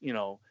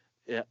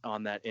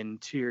 on that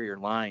interior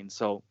line.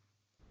 So,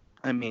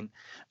 I mean,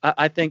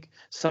 I think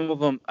some of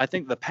them, I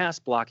think the pass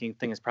blocking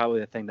thing is probably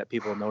the thing that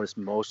people noticed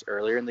most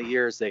earlier in the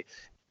year. Is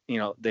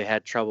they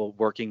had trouble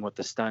working with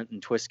the stunt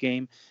and twist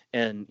game.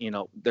 And,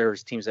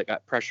 there's teams that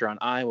got pressure on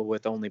Iowa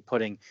with only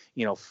putting,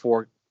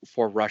 4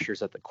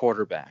 rushers at the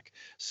quarterback.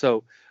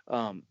 So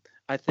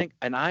I think,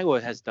 and Iowa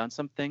has done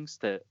some things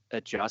to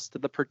adjust to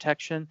the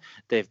protection.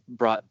 They've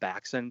brought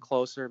backs in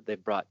closer.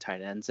 They've brought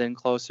tight ends in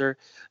closer.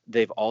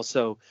 They've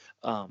also,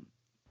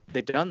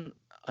 they've done,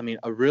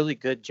 a really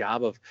good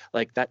job of,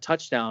 like, that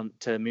touchdown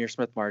to Ihmir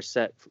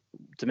Smith-Marsette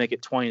to make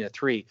it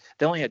 20-3.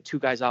 They only had 2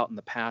 guys out in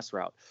the pass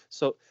route.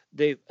 So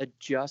they've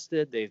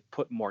adjusted. They've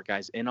put more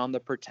guys in on the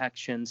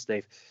protections.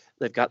 They've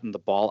gotten the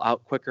ball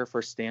out quicker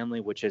for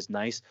Stanley, which is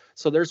nice.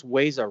 So there's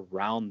ways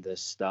around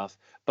this stuff.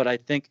 But I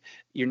think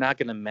you're not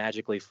going to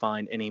magically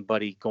find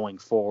anybody going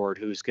forward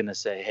who's going to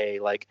say, hey,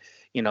 like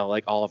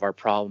all of our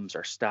problems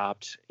are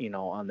stopped,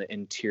 on the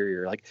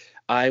interior. Like,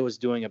 I was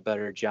doing a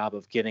better job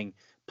of getting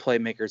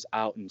playmakers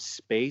out in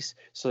space,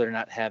 so they're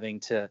not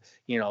having to,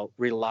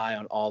 rely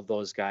on all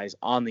those guys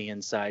on the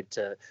inside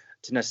to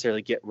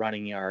necessarily get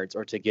running yards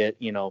or to get,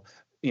 to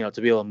be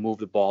able to move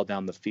the ball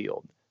down the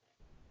field.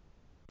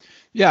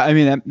 Yeah, I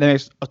mean, that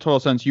makes a total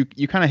sense. You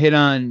kind of hit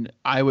on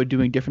Iowa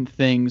doing different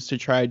things to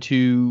try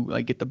to,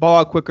 like, get the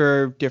ball out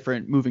quicker,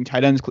 different moving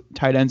tight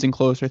ends in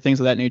closer, things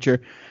of that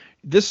nature.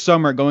 This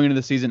summer, going into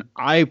the season,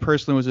 I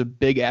personally was a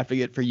big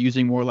advocate for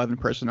using more 11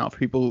 personnel. For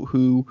people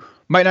who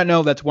might not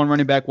know, that's 1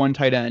 running back, 1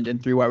 tight end,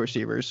 and 3 wide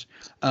receivers.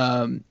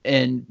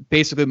 And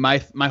basically, my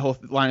whole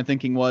line of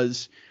thinking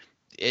was,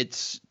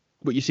 it's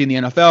what you see in the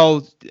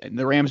NFL, and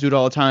the Rams do it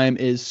all the time,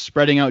 is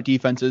spreading out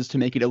defenses to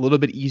make it a little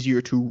bit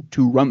easier to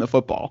run the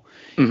football.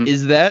 Mm-hmm.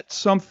 Is that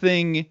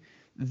something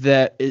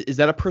that is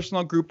that a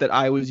personnel group that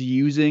I was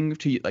using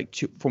to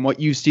from what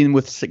you've seen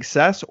with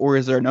success, or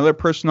is there another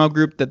personnel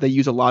group that they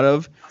use a lot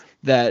of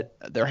that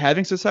they're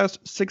having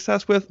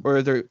success with, or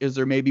is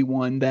there maybe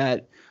one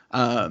that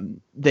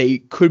they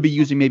could be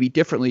using maybe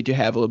differently to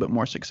have a little bit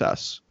more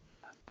success?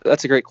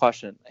 That's a great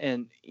question.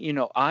 And,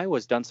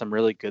 Iowa's done some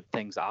really good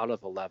things out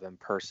of 11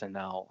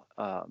 personnel.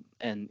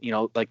 And,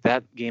 like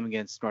that game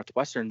against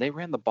Northwestern, they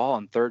ran the ball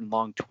on 3rd and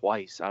long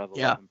twice out of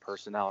 11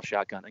 personnel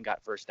shotgun and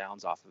got first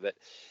downs off of it.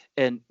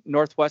 And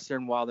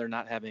Northwestern, while they're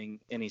not having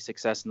any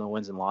success in the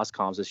wins and loss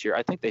columns this year,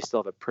 I think they still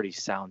have a pretty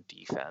sound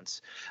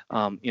defense.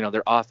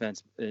 Their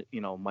offense,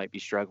 might be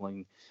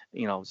struggling,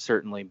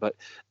 certainly, but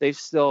they've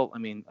still,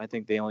 I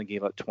think they only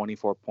gave up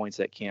 24 points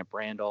at Camp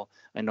Randall.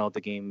 I know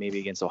the game maybe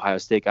against Ohio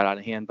State got out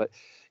of hand, but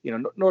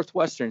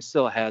Northwestern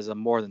still has a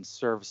more than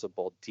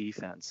serviceable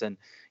defense. And,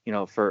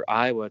 for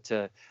Iowa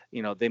to,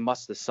 they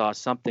must have saw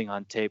something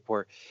on tape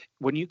where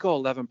when you go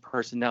 11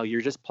 personnel,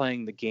 you're just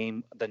playing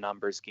the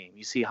numbers game.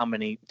 You see how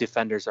many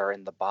defenders are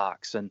in the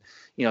box. And,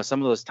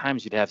 some of those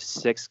times you'd have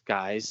 6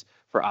 guys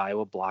for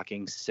Iowa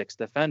blocking 6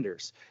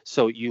 defenders.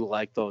 So you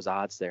like those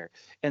odds there.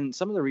 And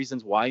some of the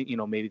reasons why,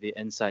 maybe the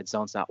inside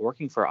zone's not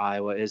working for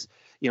Iowa is,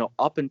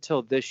 up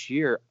until this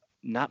year,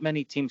 not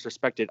many teams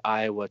respected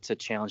Iowa to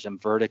challenge them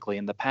vertically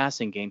in the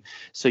passing game.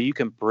 So you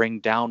can bring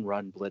down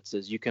run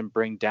blitzes, you can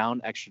bring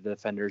down extra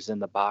defenders in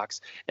the box,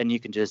 and you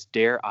can just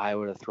dare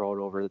Iowa to throw it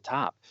over the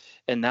top.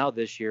 And now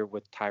this year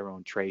with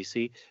Tyrone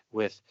Tracy,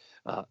 with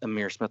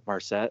Amir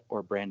Smith-Marset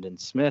or Brandon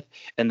Smith,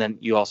 and then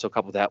you also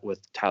couple that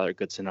with Tyler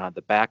Goodson out of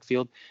the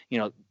backfield,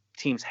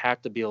 teams have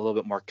to be a little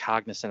bit more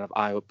cognizant of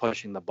Iowa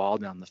pushing the ball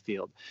down the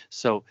field.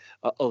 So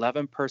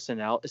 11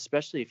 personnel,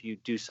 especially if you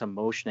do some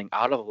motioning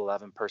out of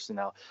 11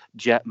 personnel,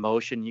 jet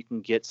motion, you can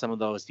get some of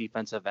those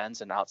defensive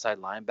ends and outside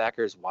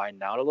linebackers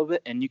widen out a little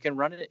bit, and you can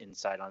run it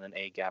inside on an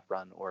A gap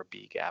run or a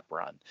B gap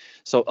run.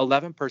 So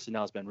 11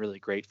 personnel has been really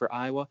great for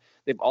Iowa.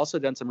 They've also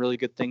done some really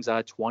good things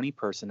out of 20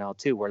 personnel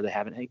too, where they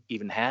haven't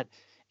even had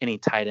any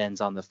tight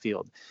ends on the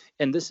field.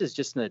 And this is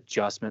just an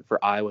adjustment for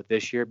Iowa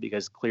this year,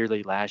 because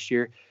clearly last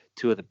year,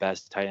 2 of the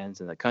best tight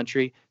ends in the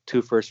country,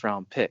 2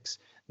 first-round picks.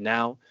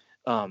 Now,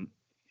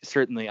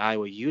 certainly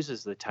Iowa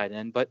uses the tight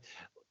end, but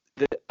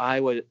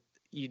when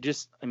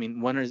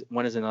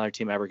is another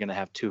team ever going to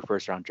have 2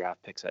 first-round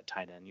draft picks at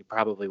tight end? You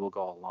probably will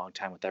go a long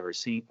time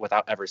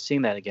without ever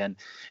seeing that again.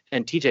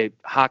 And TJ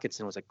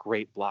Hockenson was a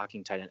great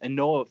blocking tight end, and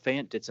Noah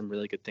Fant did some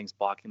really good things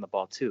blocking the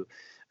ball too,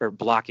 or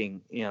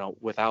blocking,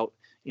 without,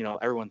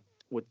 everyone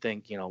would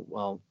think,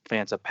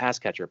 Fant's a pass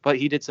catcher, but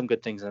he did some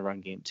good things in the run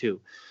game too.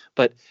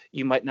 But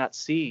you might not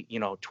see,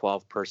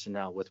 12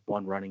 personnel with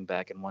 1 running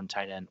back and 1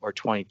 tight end, or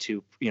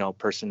 22,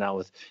 personnel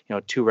with,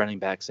 2 running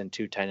backs and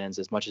 2 tight ends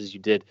as much as you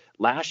did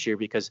last year,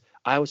 because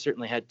Iowa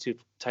certainly had 2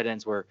 tight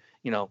ends where,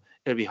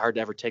 it'd be hard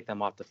to ever take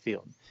them off the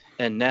field.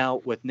 And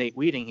now with Nate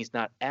Wheating, he's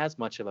not as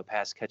much of a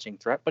pass catching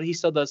threat, but he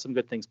still does some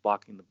good things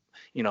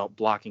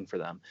blocking for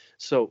them.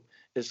 So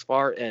as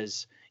far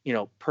as,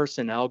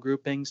 personnel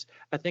groupings,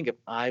 I think if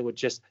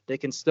they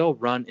can still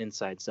run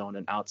inside zone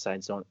and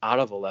outside zone out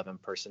of 11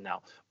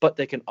 personnel, but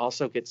they can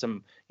also get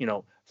some,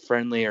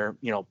 friendlier,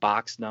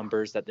 box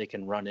numbers that they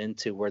can run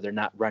into where they're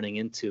not running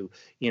into,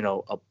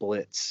 a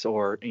blitz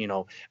or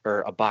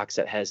a box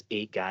that has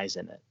 8 guys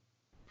in it.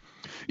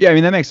 Yeah,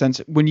 that makes sense.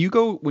 When you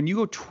go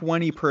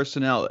 20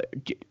 personnel,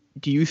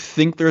 do you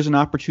think there's an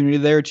opportunity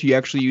there to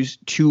actually use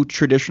 2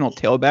 traditional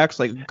tailbacks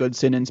like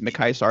Goodson and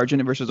Mekhi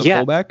Sargent versus a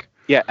fullback?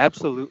 Yeah,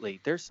 absolutely.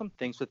 There's some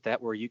things with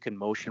that where you can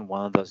motion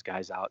one of those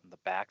guys out in the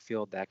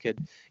backfield that could,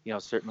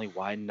 certainly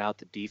widen out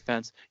the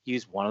defense.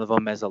 Use one of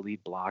them as a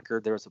lead blocker.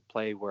 There was a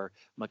play where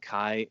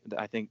Mekhi,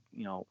 I think,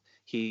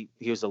 he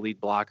was a lead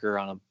blocker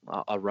on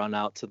a run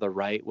out to the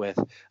right with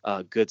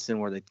Goodson,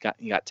 where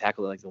he got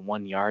tackled at like the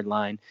 1 yard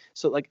line.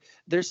 So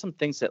there's some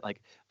things that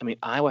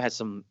Iowa has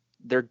some.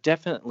 They're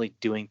definitely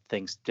doing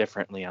things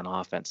differently on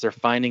offense. They're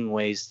finding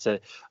ways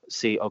to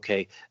see,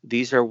 okay,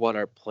 these are what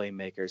our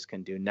playmakers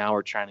can do. Now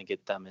we're trying to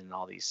get them in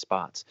all these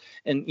spots.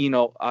 And,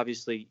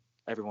 obviously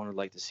everyone would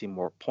like to see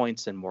more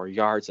points and more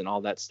yards and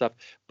all that stuff,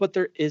 but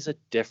there is a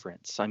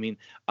difference.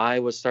 I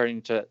was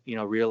starting to,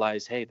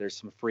 realize, hey, there's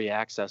some free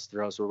access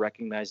throws. We're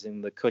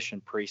recognizing the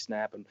cushion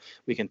pre-snap, and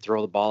we can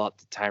throw the ball up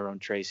to Tyrone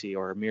Tracy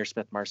or Amir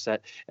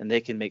Smith-Marset, and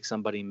they can make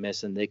somebody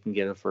miss and they can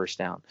get a first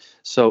down.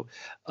 So,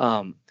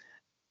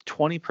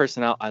 20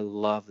 personnel, I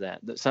love that.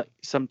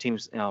 Some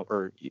teams,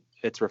 or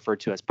it's referred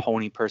to as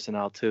pony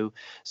personnel too.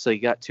 So you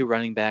got 2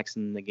 running backs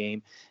in the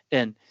game,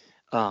 and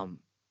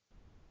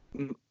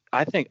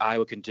I think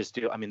Iowa can just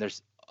do.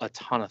 There's a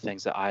ton of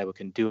things that Iowa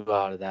can do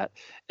out of that,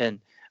 and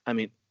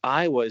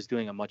Iowa is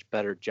doing a much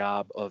better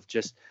job of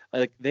just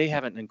they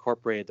haven't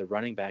incorporated the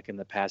running back in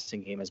the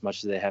passing game as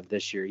much as they have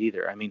this year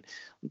either.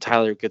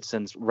 Tyler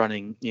Goodson's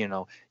running,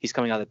 he's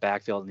coming out of the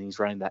backfield and he's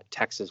running that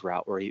Texas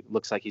route where he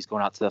looks like he's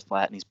going out to the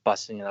flat and he's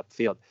busting it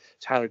upfield.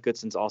 Tyler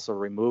Goodson's also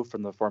removed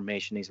from the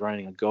formation. He's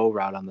running a go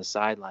route on the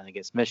sideline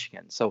against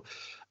Michigan. So,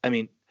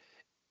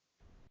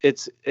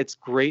 it's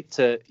great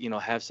to,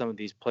 have some of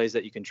these plays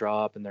that you can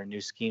draw up and their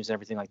new schemes and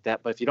everything like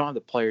that. But if you don't have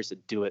the players to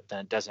do it, then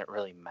it doesn't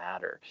really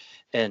matter.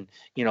 And,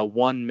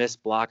 one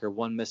missed block or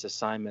one missed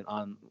assignment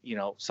on,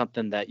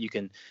 something that you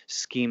can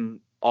scheme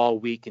all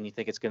week and you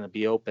think it's going to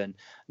be open,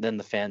 then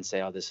the fans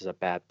say, oh, this is a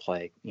bad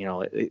play.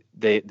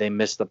 They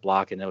missed the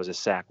block and it was a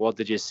sack. Well,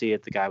 did you see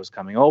it? The guy was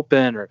coming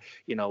open, or,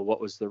 what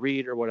was the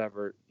read or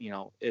whatever?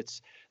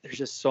 There's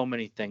just so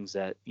many things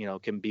that,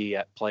 can be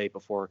at play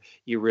before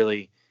you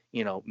really,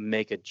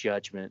 make a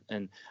judgment.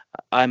 And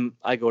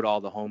I go to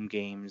all the home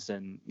games,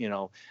 and,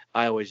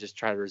 I always just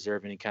try to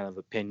reserve any kind of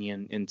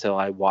opinion until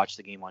I watch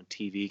the game on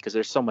TV, because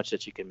there's so much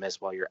that you can miss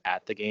while you're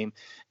at the game.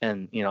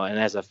 And, and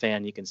as a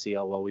fan, you can see,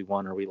 oh, well, we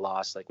won or we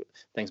lost. Like,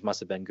 things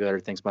must have been good or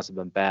things must have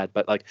been bad.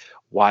 But, like,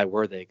 why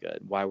were they good?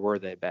 Why were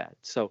they bad?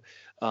 So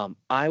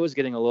I was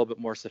getting a little bit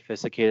more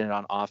sophisticated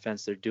on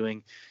offense. They're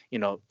doing,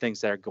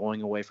 things that are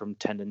going away from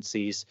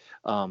tendencies.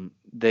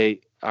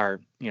 They are,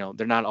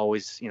 they're not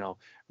always,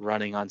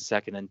 running on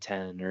 2nd and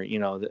 10, or,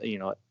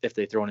 if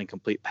they throw an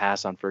incomplete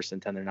pass on 1st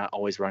and 10, they're not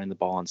always running the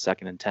ball on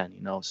 2nd and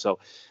 10, So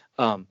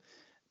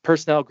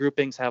personnel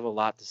groupings have a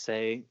lot to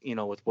say,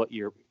 with what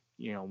your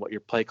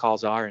play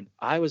calls are. And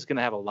I was going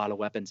to have a lot of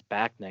weapons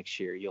back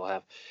next year. You'll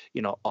have,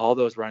 all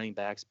those running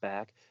backs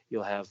back.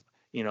 You'll have,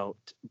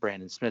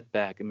 Brandon Smith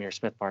back, Amir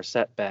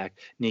Smith-Marset back,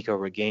 Nico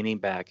Reganey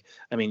back.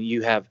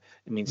 Maybe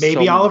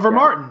so Oliver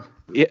Martin.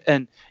 Yeah,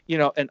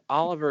 and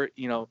Oliver,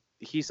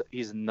 he's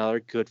another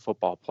good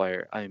football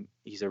player.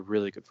 He's a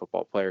really good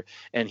football player,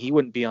 and he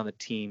wouldn't be on the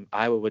team.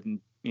 I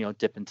wouldn't,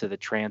 dip into the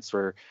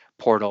transfer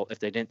portal if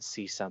they didn't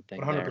see something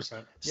 100%. There.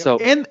 Yep. So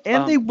and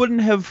they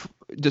wouldn't have.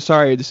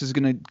 Sorry, this is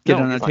gonna get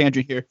on a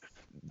tangent here.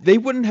 They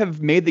wouldn't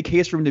have made the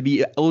case for him to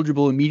be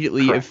eligible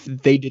immediately if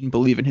they didn't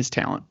believe in his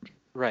talent.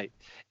 Right.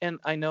 And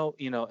I know,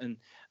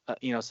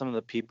 some of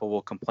the people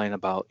will complain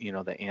about,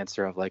 the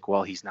answer of like,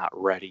 well, he's not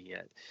ready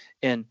yet.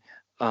 And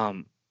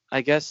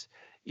I guess,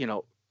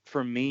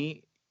 for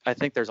me, I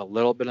think there's a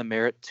little bit of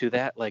merit to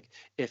that. Like,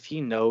 if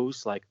he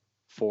knows like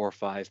 4 or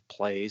 5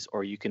 plays,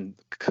 or you can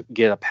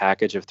get a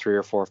package of 3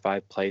 or 4 or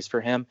 5 plays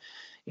for him.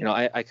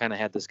 I kind of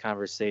had this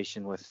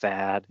conversation with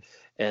Thad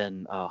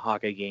and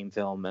Hawkeye Game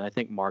Film, and I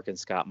think Mark and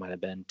Scott might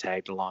have been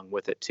tagged along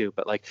with it too.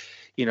 But like,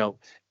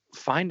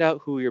 find out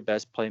who your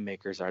best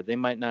playmakers are. They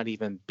might not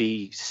even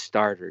be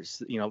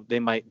starters. They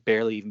might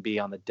barely even be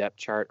on the depth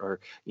chart, or,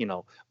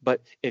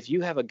 but if you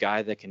have a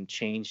guy that can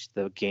change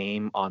the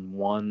game on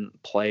one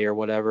play or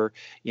whatever,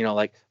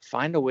 like,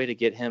 find a way to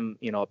get him,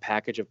 a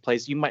package of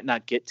plays. You might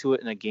not get to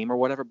it in a game or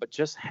whatever, but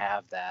just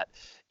have that,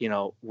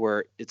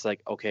 where it's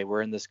like, okay,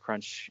 we're in this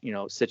crunch,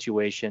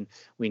 situation.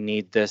 We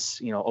need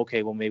this,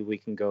 okay, well, maybe we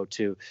can go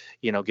to,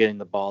 getting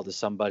the ball to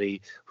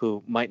somebody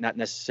who might not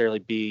necessarily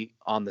be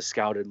on the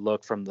scouted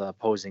look from the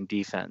opposing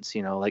defense.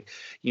 Like,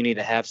 you need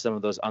to have some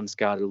of those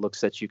unscouted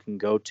looks that you can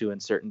go to in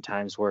certain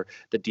times where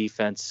the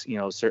defense,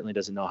 certainly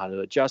doesn't know how to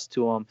adjust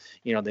to them.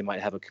 They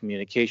might have a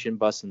communication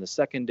bust in the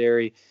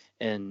secondary,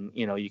 and,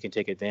 you can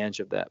take advantage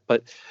of that.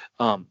 But,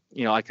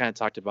 I kind of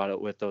talked about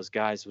it with those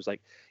guys. It was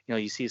like,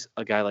 you see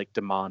a guy like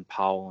Damon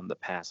Powell in the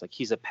past, like,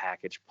 he's a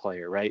package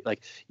player, right?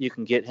 Like, you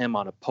can get him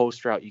on a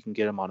post route, you can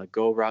get him on a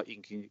go route,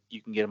 you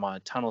can get him on a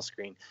tunnel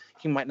screen.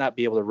 He might not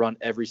be able to run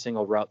every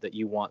single route that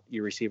you want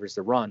your receivers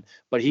to run,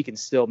 but he can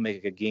still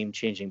make a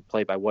game-changing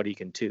play by what he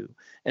can do.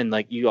 And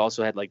like, you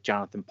also had like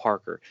Jonathan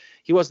Parker.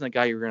 He wasn't a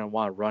guy you're going to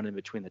want to run in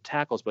between the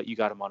tackles, but you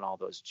got him on all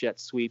those jet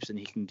sweeps, and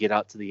he can get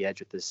out to the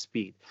edge with his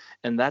speed.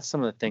 And that's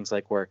some of the things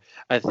like where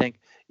I think,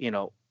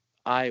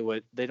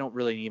 they don't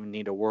really even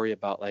need to worry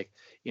about like,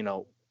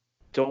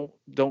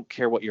 don't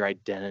care what your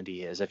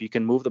identity is. If you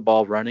can move the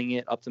ball running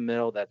it up the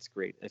middle, that's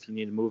great. If you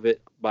need to move it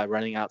by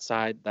running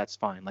outside, that's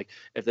fine. Like,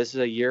 if this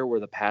is a year where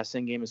the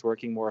passing game is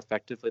working more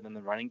effectively than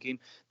the running game,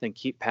 then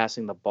keep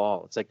passing the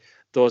ball. It's like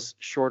those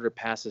shorter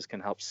passes can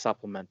help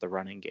supplement the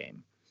running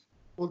game.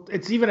 Well,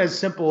 it's even as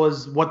simple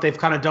as what they've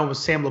kind of done with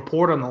Sam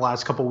Laporta in the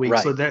last couple of weeks.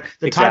 Right. So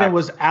the tight end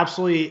was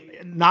absolutely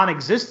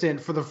non-existent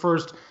for the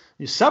first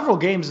several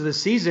games of the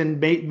season,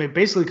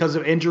 basically because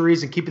of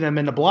injuries and keeping them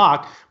in the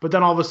block. But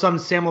then all of a sudden,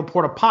 Sam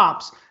Laporta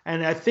pops.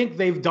 And I think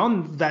they've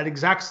done that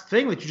exact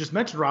thing that you just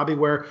mentioned, Robbie,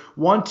 where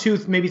 1,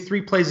 2, maybe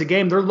 3 plays a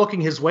game, they're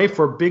looking his way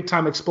for a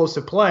big-time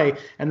explosive play.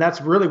 And that's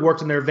really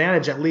worked in their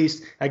advantage, at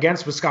least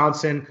against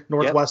Wisconsin,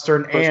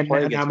 Northwestern, and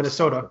now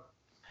Minnesota.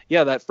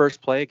 Yeah, that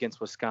first play against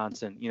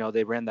Wisconsin,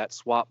 they ran that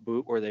swap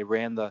boot where they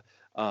ran the,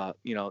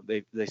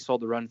 they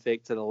sold the run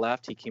fake to the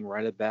left. He came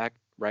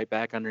right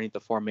back underneath the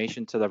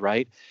formation to the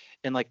right.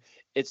 And like,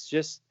 it's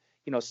just,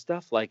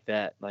 stuff like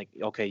that. Like,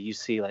 okay, you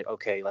see like,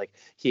 okay, like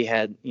he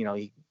had,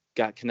 he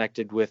got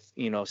connected with,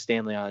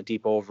 Stanley on a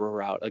deep over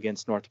route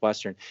against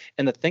Northwestern.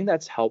 And the thing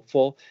that's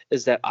helpful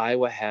is that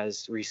Iowa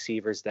has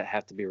receivers that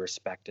have to be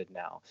respected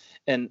now.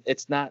 And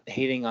it's not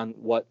hating on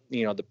what,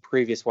 the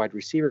previous wide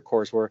receiver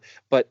cores were,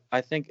 but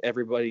I think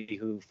everybody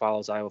who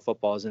follows Iowa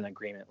football is in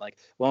agreement. Like,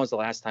 when was the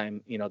last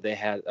time, they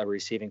had a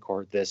receiving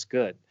core this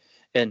good?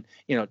 And,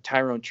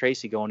 Tyrone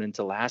Tracy going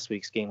into last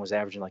week's game was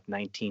averaging like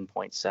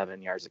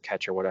 19.7 yards a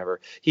catch or whatever.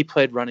 He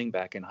played running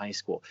back in high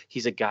school.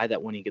 He's a guy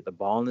that when he get the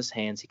ball in his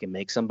hands, he can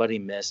make somebody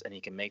miss, and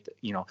he can make,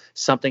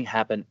 something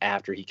happen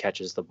after he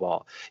catches the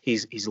ball.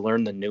 He's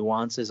learned the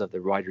nuances of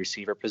the wide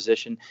receiver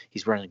position.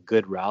 He's running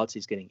good routes.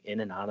 He's getting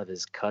in and out of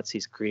his cuts.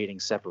 He's creating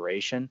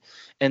separation.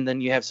 And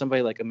then you have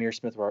somebody like Amir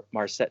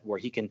Smith-Marset where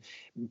he can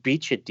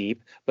beat you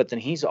deep, but then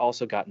he's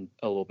also gotten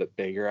a little bit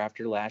bigger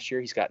after last year.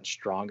 He's gotten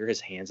stronger.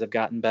 His hands have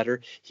gotten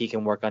better. He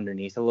can work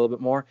underneath a little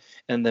bit more.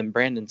 And then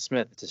Brandon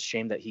Smith, it's a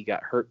shame that he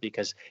got hurt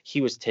because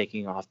he was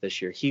taking off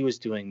this year. He was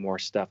doing more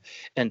stuff.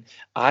 And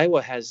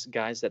Iowa has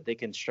guys that they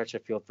can stretch a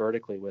field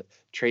vertically with.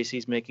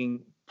 Tracy's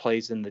making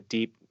plays in the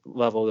deep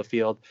level of the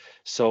field.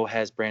 So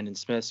has Brandon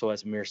Smith. So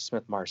has Amir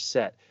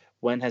Smith-Marset.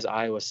 When has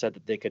Iowa said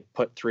that they could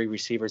put 3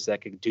 receivers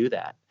that could do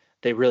that?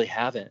 They really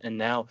haven't. And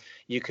now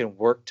you can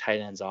work tight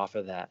ends off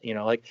of that,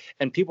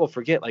 and people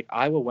forget, like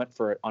Iowa went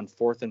for it on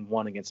 4th and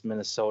 1 against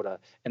Minnesota,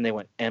 and they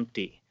went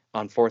empty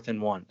on 4th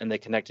and 1, and they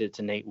connected it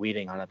to Nate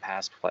Wheating on a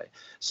pass play.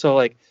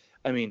 So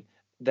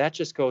that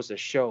just goes to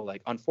show,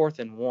 on 4th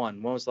and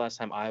 1, when was the last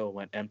time Iowa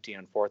went empty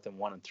on 4th and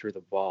 1 and threw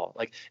the ball?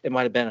 It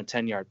might have been a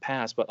 10-yard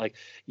pass, but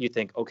you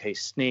think, okay,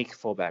 sneak,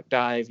 fullback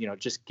dive,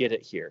 just get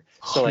it here.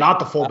 So not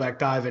the fullback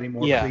dive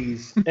anymore,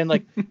 please.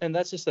 and and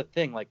that's just the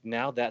thing.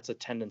 Now that's a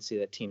tendency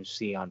that teams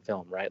see on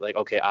film, right?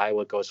 Okay,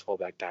 Iowa goes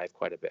fullback dive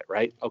quite a bit,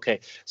 right?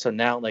 Okay, so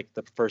now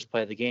the first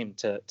play of the game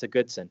to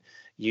Goodson,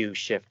 you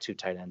shift 2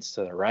 tight ends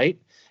to the right.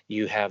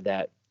 You have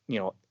that,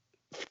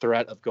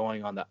 threat of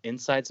going on the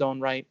inside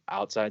zone right,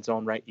 outside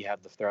zone right. You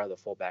have the threat of the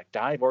fullback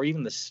dive or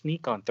even the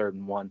sneak on 3rd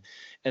and 1.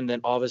 And then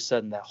all of a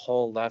sudden that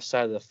whole left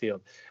side of the field,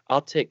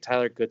 I'll take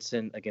Tyler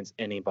Goodson against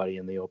anybody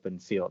in the open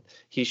field.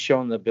 He's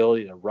shown the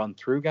ability to run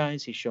through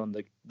guys. He's shown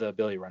the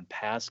ability to run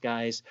past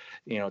guys,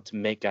 to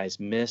make guys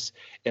miss.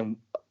 And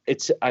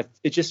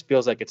it just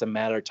feels like it's a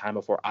matter of time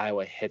before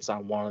Iowa hits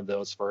on one of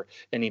those for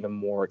an even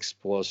more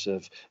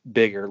explosive,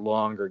 bigger,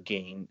 longer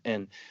gain.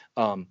 And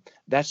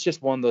that's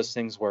just one of those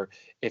things where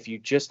if you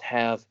just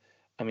have,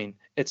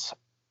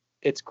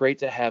 it's great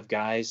to have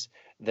guys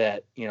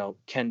that,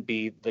 can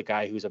be the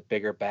guy who's a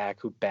bigger back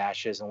who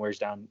bashes and wears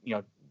down,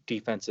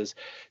 defenses.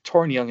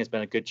 Torrin Young has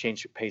been a good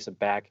change of pace of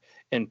back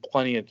in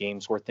plenty of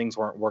games where things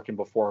weren't working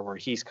before, where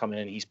he's come in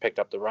and he's picked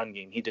up the run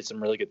game. He did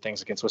some really good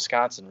things against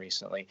Wisconsin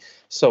recently.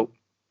 So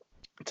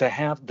to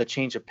have the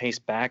change of pace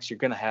backs, you're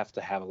going to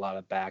have a lot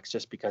of backs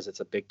just because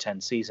it's a Big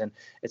Ten season.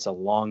 It's a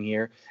long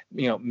year.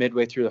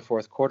 Midway through the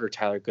 4th quarter,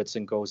 Tyler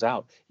Goodson goes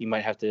out. You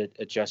might have to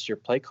adjust your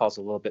play calls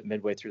a little bit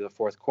midway through the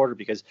 4th quarter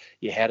because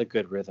you had a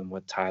good rhythm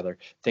with Tyler.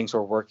 Things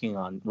were working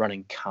on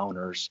running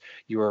counters.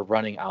 You were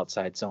running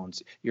outside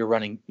zones. You're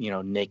running,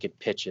 naked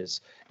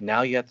pitches.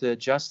 Now you have to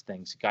adjust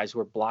things. Guys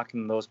who are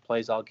blocking those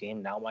plays all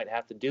game now might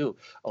have to do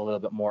a little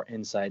bit more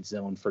inside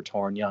zone for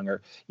Torrin Young,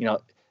 or,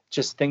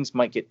 just things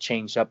might get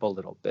changed up a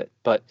little bit.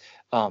 But,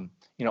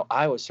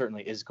 Iowa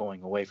certainly is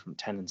going away from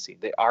tendency.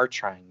 They are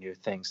trying new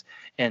things.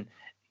 And,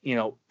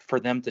 for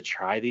them to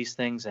try these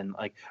things, and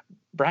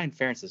Brian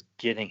Ferentz is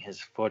getting his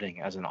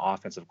footing as an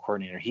offensive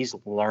coordinator. He's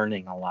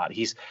learning a lot.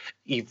 He's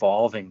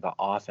evolving the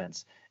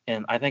offense.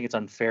 And I think it's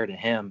unfair to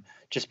him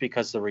just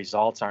because the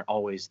results aren't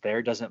always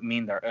there. Doesn't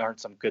mean there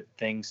aren't some good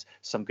things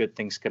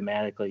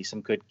schematically,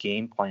 some good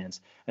game plans.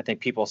 I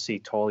think people see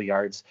total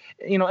yards,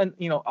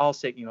 I'll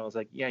say,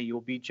 it's you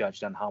will be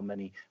judged on how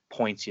many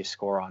points you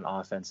score on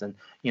offense. And,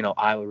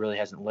 Iowa really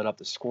hasn't lit up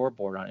the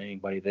scoreboard on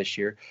anybody this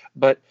year.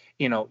 But,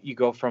 you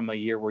go from a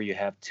year where you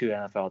have 2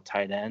 NFL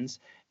tight ends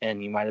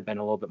and you might have been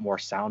a little bit more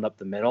sound up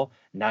the middle.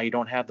 Now you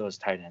don't have those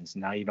tight ends.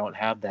 Now you don't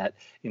have that,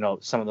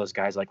 some of those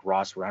guys like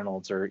Ross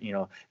Reynolds or,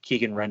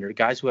 Keegan Render,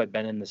 guys who had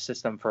been in the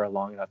system for a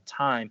long enough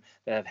time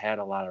that have had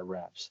a lot of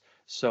reps.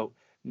 So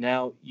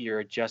now you're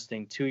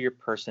adjusting to your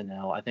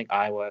personnel. I think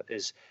Iowa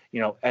is,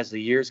 as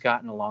the years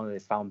gotten along, they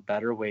found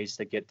better ways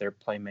to get their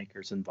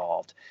playmakers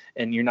involved.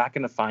 And you're not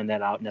going to find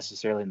that out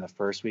necessarily in the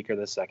first week or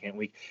the second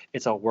week.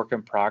 It's a work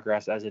in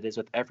progress, as it is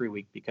with every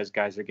week, because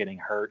guys are getting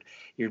hurt.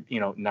 You're,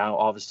 now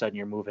all of a sudden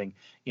you're moving,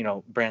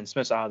 Brandon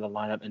Smith's out of the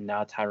lineup, and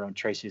now Tyrone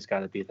Tracy's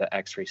got to be the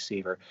X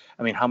receiver.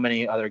 How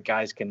many other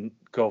guys can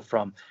go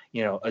from,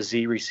 a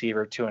Z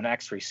receiver to an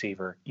X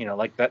receiver?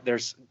 Like that.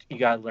 You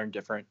got to learn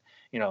different,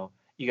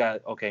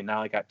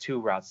 now I got 2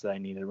 routes that I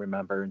need to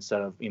remember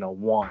instead of,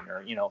 1,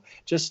 or,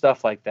 just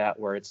stuff like that,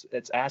 where it's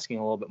asking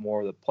a little bit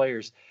more of the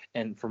players.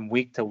 And from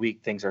week to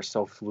week, things are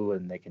so fluid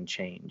and they can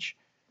change.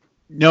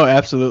 No,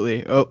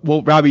 absolutely.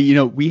 Well, Robbie,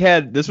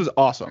 this was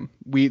awesome.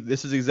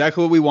 This is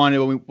exactly what we wanted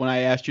when I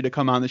asked you to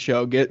come on the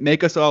show,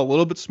 make us all a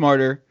little bit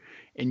smarter,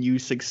 and you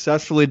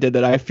successfully did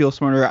that. I feel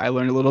smarter. I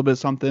learned a little bit of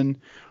something.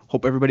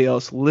 Hope everybody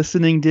else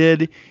listening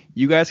did.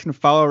 You guys can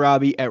follow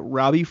Robbie at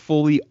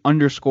RobbieFoley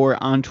 _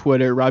 on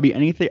Twitter. Robbie,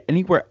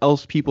 anywhere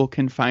else people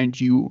can find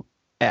you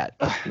at?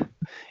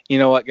 You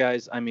know what,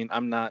 guys?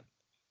 I'm not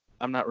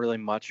really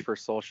much for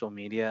social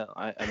media.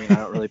 I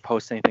don't really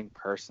post anything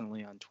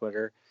personally on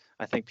Twitter.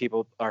 I think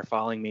people are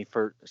following me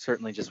for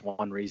certainly just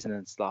one reason,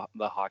 and it's the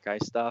Hawkeye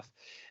stuff.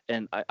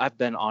 And I've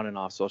been on and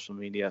off social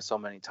media so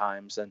many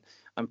times, and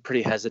I'm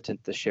pretty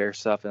hesitant to share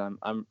stuff, and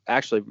I'm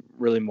actually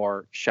really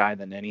more shy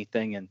than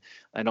anything, and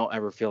I don't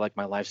ever feel like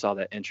my life's all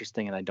that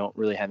interesting, and I don't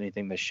really have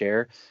anything to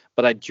share.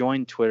 But I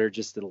joined Twitter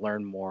just to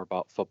learn more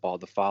about football,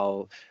 to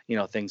follow,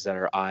 things that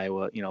are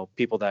Iowa,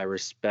 people that I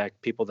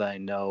respect, people that I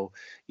know,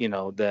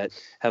 that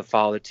have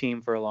followed a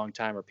team for a long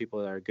time, or people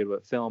that are good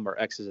with film or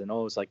X's and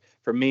O's. Like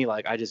for me,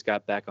 like I just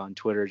got back on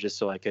Twitter just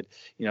so I could,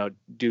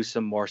 do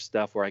some more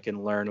stuff where I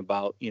can learn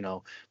about,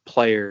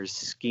 players,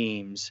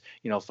 schemes,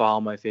 follow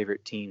my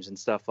favorite teams and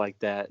stuff like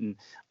that. And,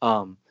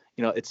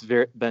 it's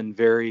been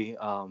very,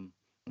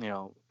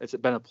 it's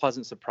been a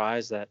pleasant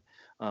surprise that,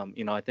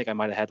 I think I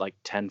might have had like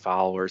 10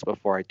 followers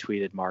before I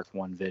tweeted Mark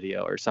one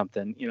video or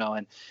something,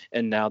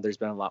 and now there's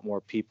been a lot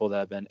more people that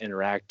have been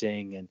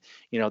interacting, and,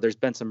 there's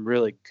been some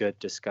really good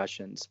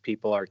discussions.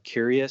 People are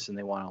curious and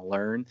they want to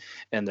learn,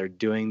 and they're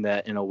doing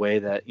that in a way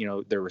that,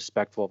 they're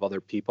respectful of other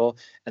people.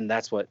 And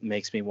that's what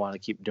makes me want to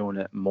keep doing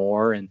it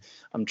more. And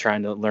I'm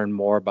trying to learn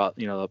more about,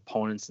 the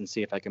opponents and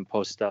see if I can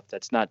post stuff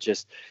that's not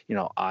just,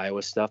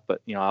 Iowa stuff,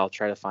 but, I'll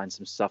try to find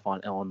some stuff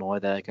on Illinois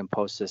that I can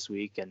post this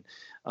week. And,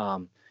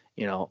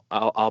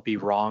 I'll be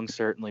wrong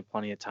certainly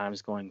plenty of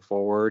times going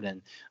forward,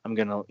 and I'm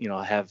gonna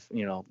have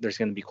there's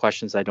gonna be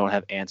questions I don't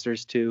have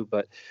answers to,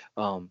 but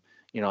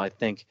I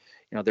think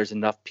there's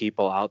enough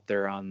people out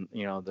there on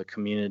the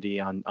community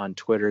on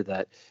Twitter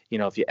that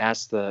if you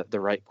ask the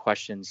right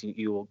questions,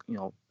 you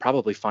will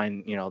probably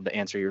find the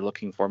answer you're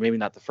looking for. Maybe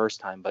not the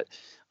first time, but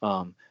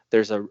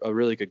there's a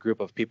really good group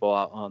of people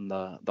out on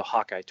the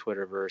Hawkeye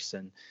Twitterverse,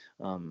 and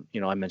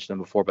I mentioned them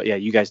before, but yeah,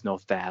 you guys know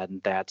Thad,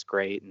 and Thad's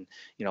great, and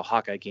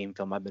Hawkeye Game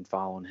Film, I've been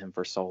following him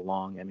for so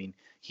long. I mean,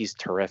 he's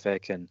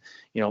terrific, and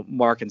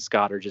Mark and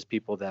Scott are just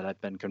people that I've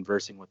been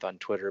conversing with on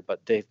Twitter,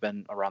 but they've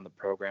been around the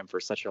program for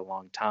such a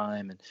long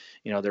time,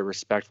 and they're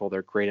respectful,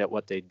 they're great at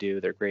what they do,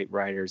 they're great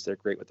writers, they're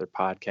great with their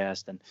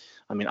podcast, and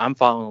I mean, I'm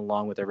following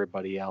along with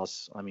everybody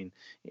else. I mean,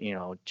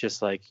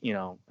 just like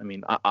I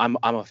mean, I'm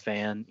a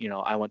fan.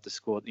 I went to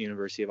school at the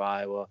University of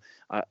Iowa.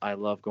 I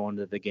love going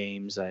to the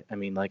games. I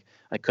mean, like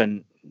I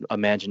couldn't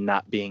imagine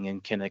not being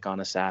in Kinnick on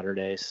a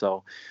Saturday.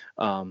 So,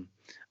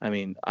 I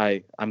mean,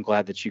 I'm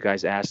glad that you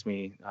guys asked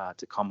me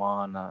to come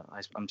on.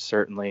 I'm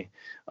certainly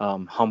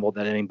humbled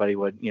that anybody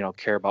would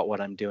care about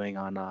what I'm doing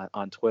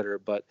on Twitter.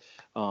 But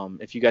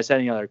if you guys had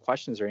any other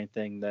questions or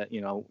anything that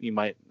you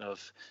might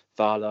have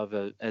thought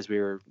of as we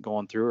were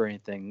going through or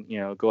anything,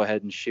 go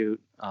ahead and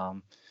shoot.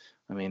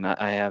 I mean,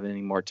 I have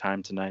any more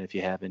time tonight if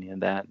you have any of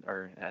that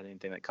or had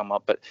anything that come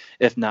up. But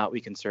if not, we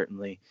can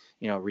certainly,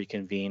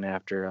 reconvene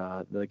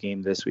after the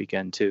game this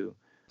weekend too.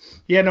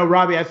 Yeah, no,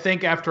 Robbie, I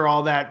think after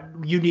all that,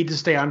 you need to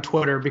stay on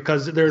Twitter,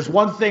 because there's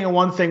one thing and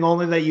one thing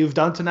only that you've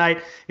done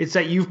tonight. It's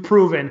that you've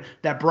proven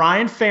that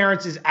Brian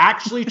Ferentz is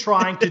actually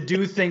trying to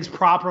do things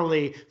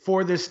properly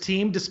for this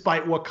team,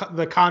 despite what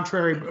the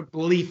contrary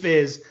belief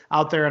is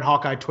out there in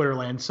Hawkeye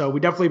Twitterland. So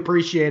we definitely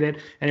appreciate it,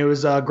 and it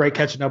was great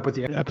catching up with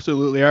you.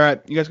 Absolutely. All right.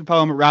 You guys can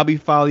follow him at Robbie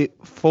Foley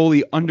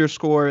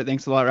 _.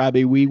 Thanks a lot,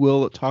 Robbie. We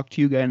will talk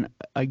to you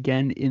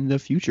again in the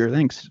future.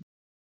 Thanks.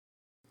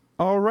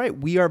 All right,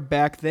 we are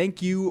back.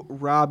 Thank you,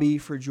 Robbie,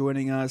 for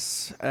joining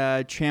us.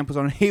 Champ was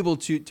unable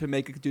to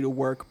make it due to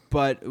work,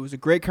 but it was a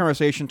great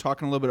conversation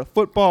talking a little bit of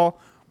football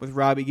with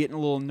Robbie, getting a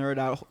little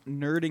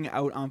nerding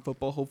out on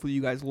football. Hopefully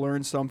you guys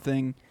learned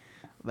something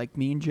like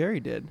me and Jerry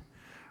did.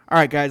 All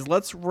right, guys,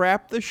 let's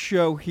wrap the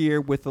show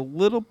here with a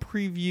little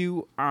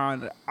preview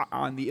on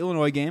the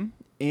Illinois game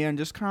and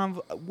just kind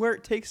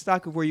of take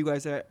stock of where you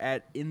guys are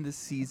at in the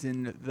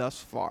season thus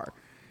far.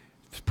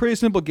 It's a pretty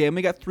simple game.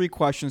 We got 3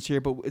 questions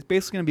here, but it's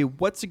basically going to be,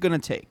 what's it going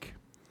to take?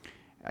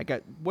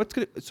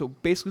 So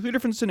basically 3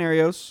 different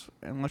scenarios,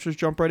 and let's just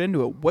jump right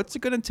into it. What's it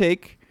going to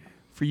take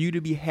for you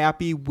to be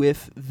happy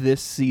with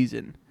this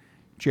season?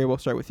 Jerry, we'll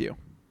start with you.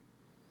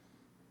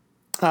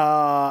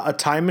 A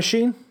time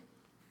machine.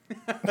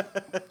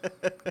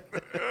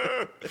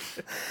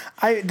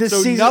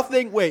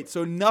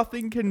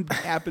 Nothing can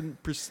happen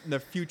in the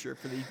future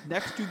for the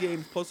next 2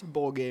 games plus a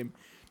bowl game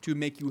to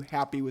make you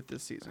happy with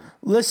this season?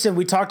 Listen,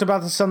 we talked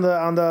about this on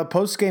the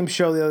post-game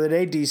show the other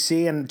day,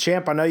 DC, and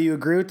Champ, I know you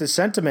agree with the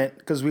sentiment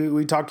because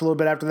we talked a little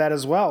bit after that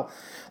as well.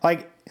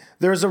 Like,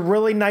 there's a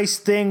really nice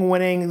thing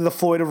winning the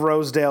Floyd of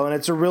Rosedale, and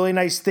it's a really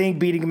nice thing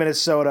beating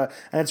Minnesota,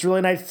 and it's a really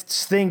nice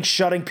thing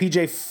shutting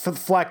PJ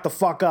Fleck the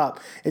fuck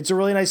up. It's a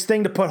really nice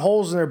thing to put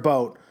holes in their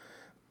boat.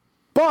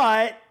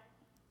 But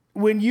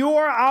when you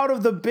are out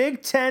of the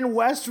Big Ten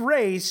West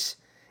race,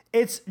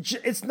 it's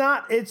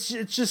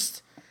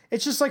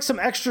just like some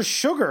extra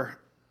sugar.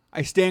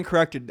 I stand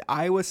corrected.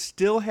 Iowa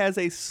still has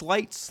a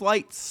slight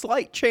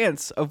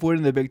chance of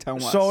winning the Big Ten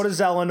West. So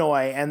does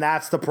Illinois, and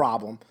that's the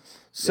problem.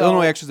 So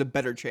Illinois actually has a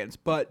better chance,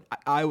 but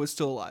Iowa's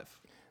still alive.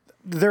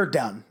 they're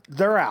done.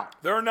 They're out.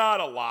 They're not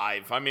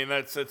alive. I mean,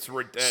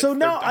 So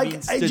now,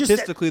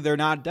 Statistically, they're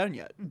not done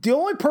yet. the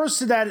only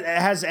person that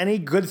has any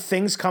good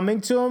things coming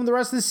to him the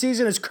rest of the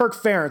season is Kirk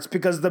Ferentz,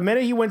 because the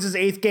minute he wins his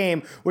 8th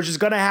game, which is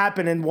going to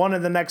happen in one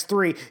of the next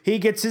 3, he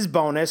gets his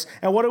bonus.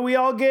 And what do we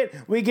all get?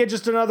 We get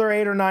just another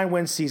 8 or 9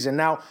 win season.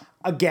 Now,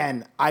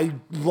 again, I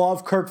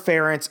love Kirk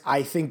Ferentz.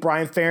 I think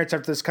Brian Ferentz,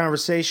 after this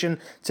conversation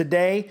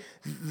today,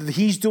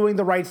 he's doing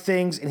the right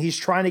things, and he's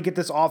trying to get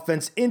this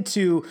offense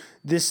into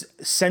this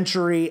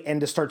century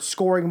and to start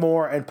scoring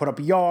more and put up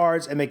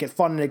yards and make it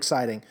fun and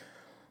exciting.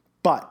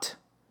 But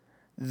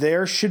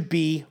there should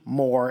be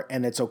more,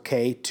 and it's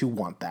okay to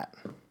want that.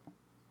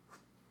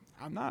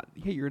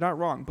 Hey, you're not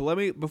wrong.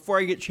 But before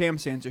I get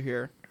Champ's answer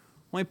here,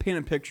 let me paint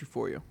a picture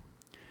for you.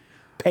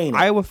 Pain.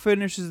 Iowa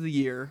finishes the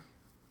year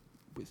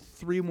with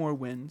 3 more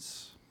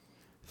wins,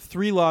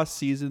 3-loss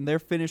season. They're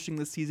finishing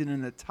the season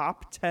in the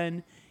top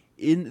 10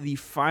 in the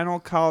final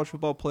college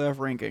football playoff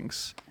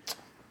rankings.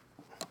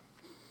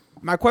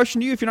 My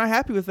question to you, if you're not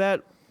happy with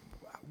that,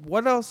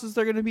 what else is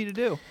there going to be to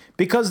do?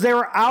 Because they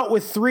were out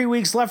with 3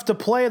 weeks left to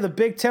play of the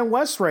Big Ten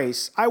West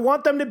race. I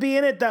want them to be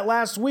in it that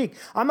last week.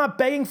 I'm not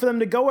begging for them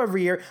to go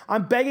every year.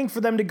 I'm begging for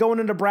them to go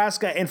into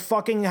Nebraska and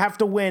fucking have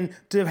to win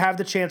to have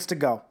the chance to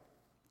go.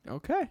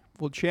 Okay.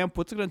 Well, Champ,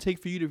 what's it going to take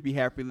for you to be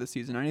happy this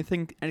season?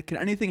 Can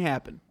anything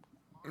happen?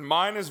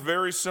 Mine is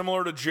very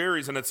similar to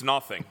Jerry's, and it's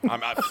nothing. I'm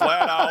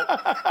flat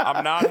out.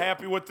 I'm not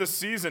happy with this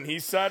season. He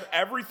said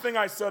everything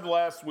I said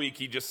last week.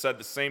 He just said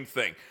the same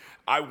thing.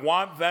 I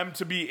want them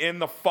to be in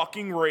the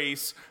fucking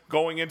race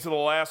going into the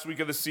last week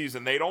of the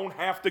season. They don't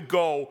have to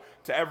go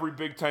to every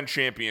Big Ten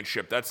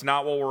championship. That's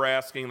not what we're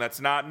asking.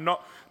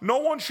 No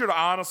one should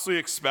honestly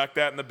expect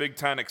that in the Big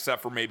Ten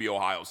except for maybe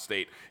Ohio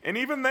State. And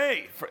even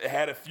they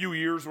had a few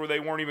years where they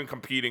weren't even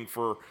competing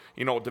for,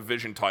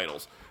 division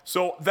titles.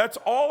 So that's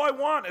all I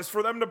want, is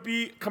for them to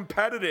be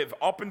competitive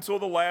up until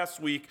the last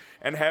week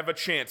and have a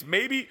chance.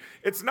 Maybe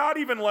it's not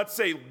even, let's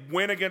say,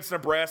 win against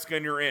Nebraska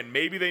and you're in.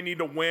 Maybe they need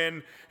to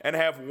win and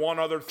have one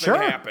other thing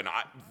happen.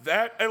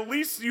 At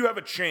least you have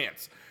a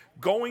chance.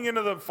 Going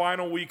into the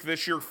final week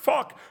this year,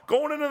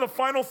 going into the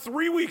final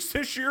 3 weeks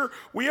this year,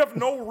 we have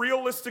no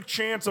realistic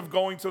chance of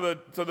going to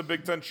the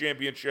Big Ten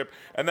championship,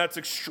 and that's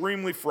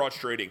extremely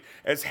frustrating.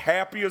 As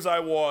happy as I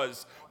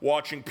was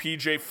watching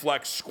PJ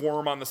Fleck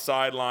squirm on the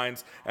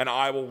sidelines and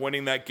Iowa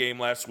winning that game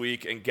last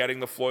week and getting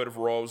the Floyd of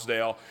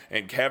Rosedale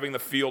and having the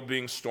field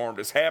being stormed,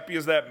 as happy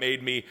as that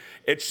made me,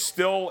 it's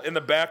still in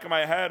the back of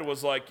my head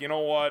was like, you know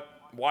what?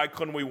 Why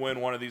couldn't we win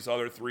one of these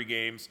other 3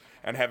 games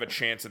and have a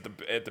chance at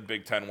the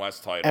Big Ten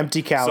West title?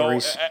 Empty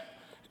calories. So,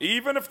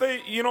 even if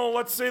they,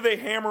 let's say they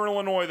hammer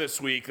Illinois this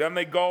week, then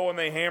they go and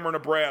they hammer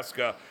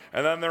Nebraska,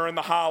 and then they're in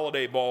the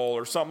Holiday Bowl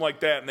or something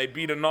like that, and they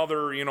beat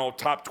another,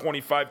 top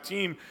 25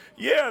 team.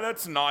 Yeah,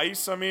 that's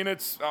nice. I mean,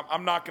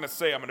 I'm not going to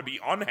say I'm going to be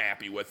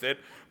unhappy with it,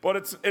 but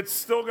it's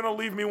still going to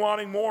leave me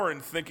wanting more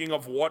and thinking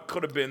of what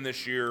could have been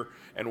this year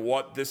and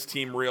what this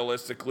team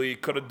realistically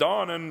could have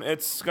done, and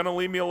it's going to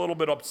leave me a little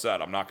bit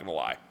upset. I'm not going to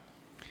lie.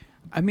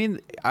 I mean,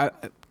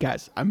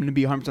 guys, I'm going to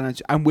be 100%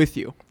 honest. I'm with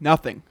you.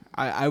 Nothing.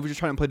 I was just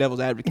trying to play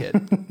devil's advocate.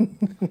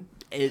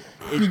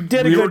 You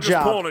did a good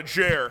job. Pulling a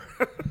chair.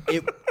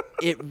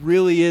 It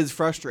really is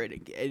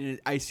frustrating. And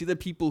I see the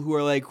people who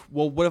are like,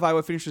 well, what if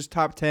Iowa finishes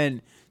top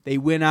 10? They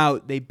win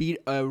out. They beat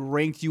a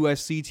ranked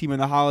USC team in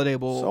the Holiday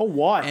Bowl. So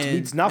what? It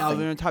means nothing. Now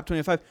they're in the top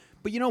 25.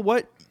 But you know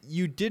what?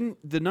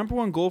 The number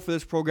one goal for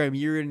this program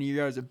year in and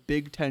year out is a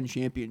Big Ten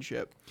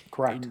championship.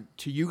 Correct. And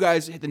to you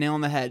guys, hit the nail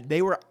on the head.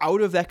 They were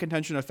out of that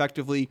contention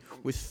effectively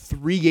with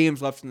 3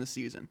 games left in the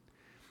season.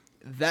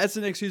 That's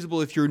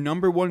inexcusable if your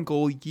number one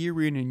goal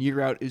year in and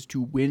year out is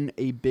to win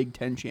a Big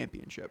Ten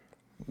championship.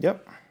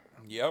 Yep.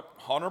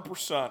 100%.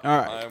 All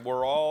right.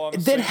 We're all on the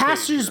That same has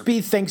page to just here.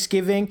 be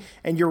Thanksgiving,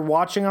 and you're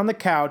watching on the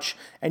couch,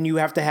 and you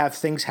have to have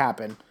things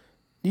happen.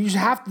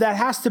 That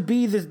has to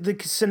be the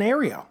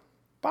scenario.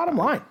 Bottom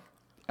line.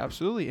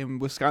 Absolutely.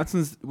 And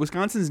Wisconsin's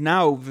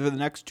now, for the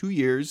next 2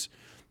 years,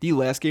 the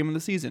last game of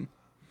the season.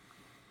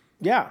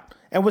 Yeah.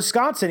 And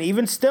Wisconsin,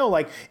 even still,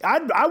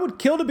 I would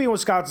kill to be in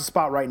Wisconsin's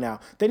spot right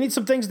now. They need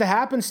some things to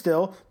happen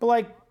still,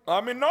 but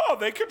no,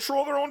 they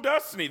control their own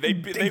destiny. They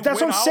that's win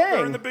what I'm out saying.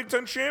 there in the Big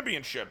Ten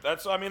championship.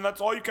 That's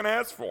all you can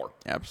ask for.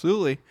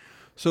 Absolutely.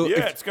 So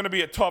Yeah, it's going to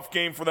be a tough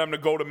game for them to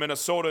go to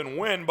Minnesota and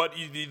win, but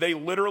they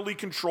literally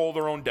control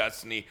their own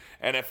destiny.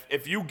 And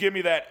if you give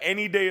me that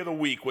any day of the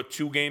week with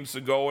 2 games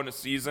to go in a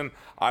season,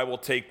 I will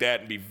take that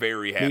and be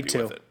very happy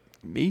with it.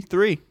 Me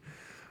 3.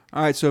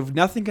 All right, so if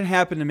nothing can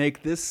happen to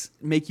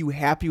make you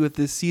happy with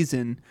this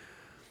season,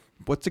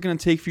 what's it going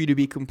to take for you to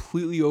be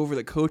completely over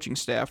the coaching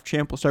staff?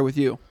 Champ, we'll start with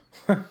you.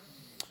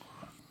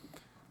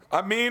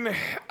 I mean,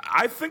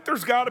 I think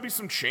there's got to be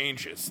some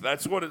changes.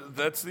 That's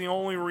the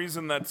only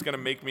reason that's going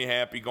to make me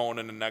happy going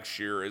into next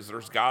year is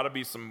there's got to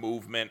be some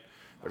movement.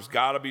 There's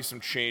got to be some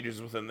changes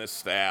within this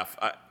staff.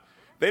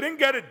 They didn't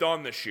get it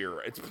done this year.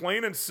 It's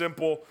plain and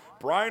simple.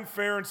 Brian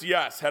Ferentz,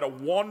 yes, had a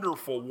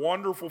wonderful,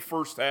 wonderful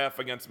first half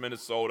against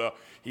Minnesota.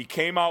 He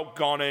came out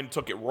gunning,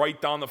 took it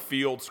right down the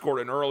field,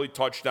 scored an early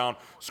touchdown,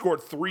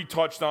 scored 3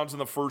 touchdowns in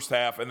the first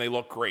half, and they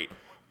look great.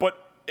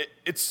 But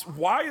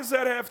why does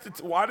it have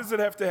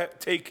to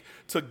take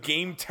to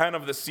game 10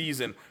 of the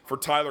season for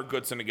Tyler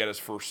Goodson to get his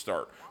first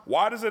start?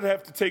 Why does it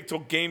have to take till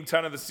game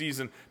 10 of the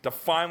season to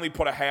finally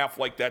put a half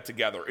like that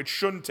together? It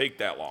shouldn't take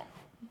that long.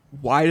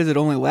 Why does it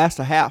only last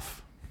a half?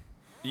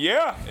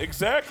 Yeah,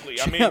 exactly.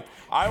 I mean,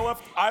 I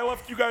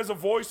left you guys a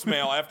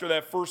voicemail after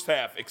that first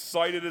half,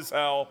 excited as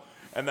hell,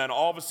 and then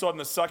all of a sudden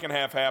the second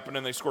half happened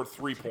and they scored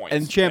 3 points.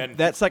 And Champ,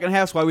 that second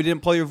half's why we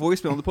didn't play your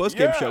voicemail on the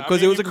postgame show,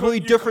 because it was a completely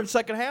different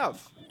second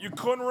half. You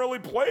couldn't really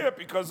play it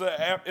because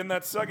in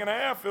that second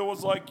half, it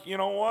was like, you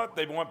know what?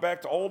 They went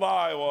back to old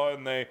Iowa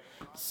and they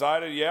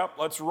decided, yep,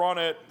 let's run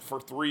it for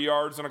 3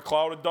 yards in a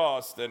cloud of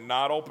dust and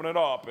not open it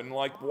up. And,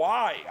 like,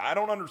 why? I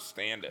don't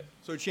understand it.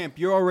 So, Champ,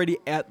 you're already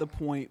at the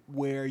point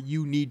where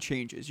you need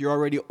changes. You're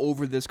already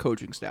over this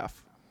coaching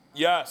staff.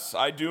 Yes,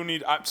 I do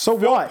need – So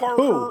Phil what?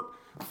 Parker, Who?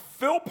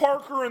 Phil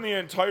Parker and the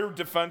entire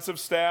defensive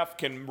staff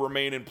can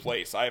remain in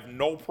place. I have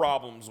no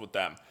problems with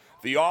them.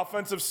 The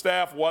offensive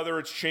staff, whether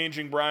it's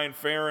changing Brian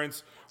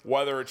Ferentz,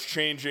 whether it's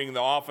changing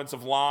the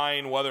offensive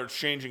line, whether it's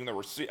changing the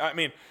receiver, I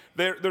mean,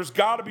 there's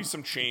got to be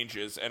some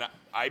changes, and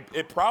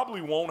it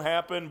probably won't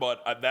happen,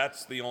 but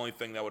that's the only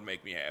thing that would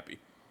make me happy.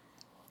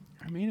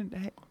 I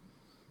mean,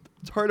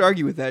 it's hard to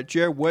argue with that.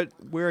 Jared,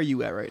 where are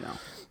you at right now?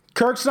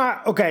 Kirk's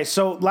not okay.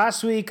 So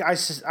last week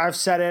I've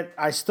said it.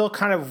 I still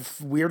kind of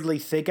weirdly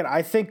think it.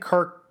 I think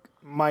Kirk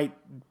might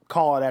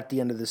call it at the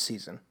end of the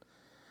season.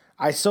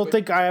 I still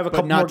think I have a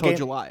couple more games. But not till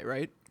July,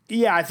 right?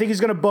 Yeah, I think he's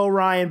going to Bo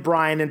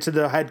Bryan into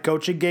the head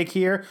coaching gig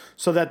here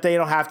so that they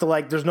don't have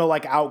to, there's no,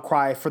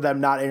 outcry for them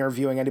not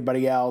interviewing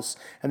anybody else,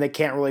 and they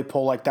can't really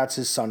pull, that's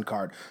his son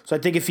card. So I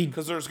think if he...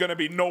 Because there's going to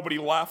be nobody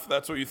left,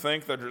 that's what you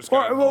think? They're just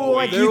going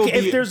to...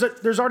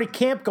 if there's already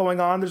camp going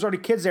on, there's already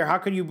kids there, how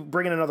can you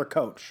bring in another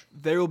coach?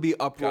 There will be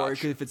uproar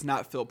if it's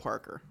not Phil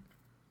Parker.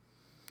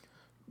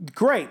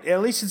 Great.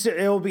 At least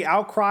it'll be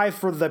outcry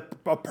for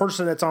a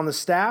person that's on the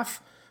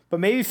staff. But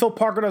maybe Phil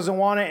Parker doesn't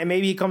want it, and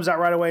maybe he comes out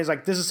right away. He's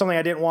like, this is something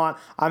I didn't want.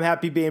 I'm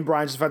happy being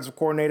Brian's defensive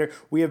coordinator.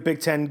 We have Big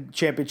Ten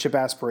championship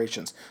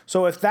aspirations.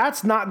 So if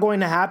that's not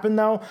going to happen,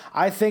 though,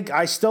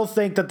 I still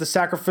think that the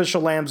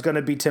sacrificial lamb is going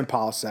to be Tim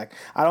Polasek.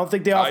 I don't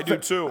think I do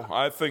too.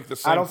 I think the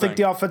same I don't think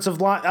the offensive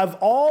line, of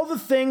all the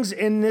things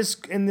in this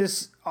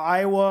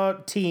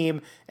Iowa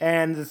team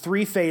and the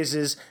 3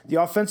 phases,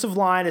 the offensive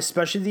line,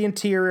 especially the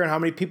interior and how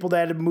many people they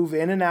had to move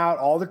in and out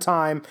all the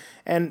time.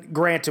 And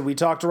granted, we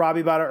talked to Robbie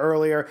about it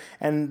earlier,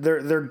 and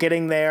they're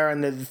getting there,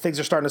 and the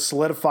things are starting to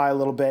solidify a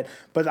little bit.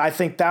 But I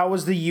think that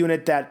was the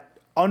unit that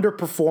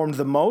underperformed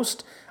the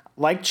most.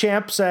 Like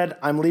Champ said,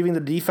 I'm leaving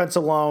the defense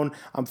alone.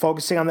 I'm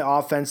focusing on the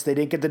offense. They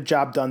didn't get the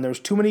job done. There's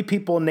too many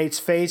people in Nate's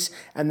face,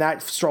 and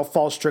that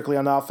falls strictly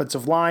on the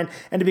offensive line.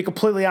 And to be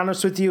completely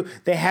honest with you,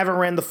 they haven't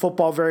ran the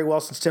football very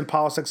well since Tim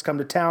Polasek's come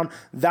to town.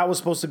 That was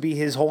supposed to be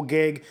his whole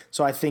gig,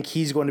 so I think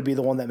he's going to be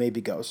the one that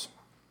maybe goes.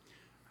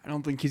 I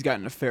don't think he's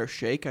gotten a fair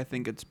shake. I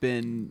think it's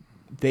been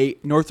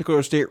North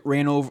Dakota State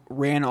ran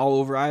all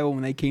over Iowa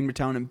when they came to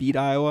town and beat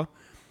Iowa,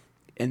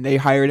 and they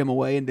hired him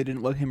away, and they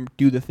didn't let him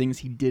do the things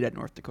he did at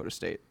North Dakota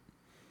State.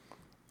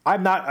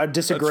 I'm not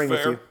disagreeing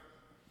with you.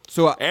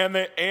 So and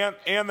they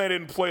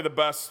didn't play the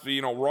best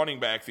running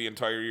back the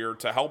entire year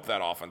to help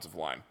that offensive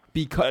line.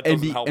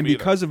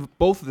 Because of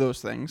both of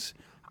those things,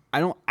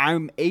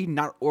 I'm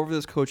not over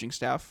this coaching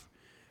staff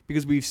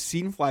because we've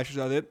seen flashes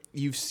of it.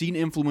 You've seen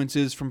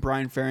influences from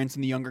Brian Ferentz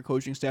and the younger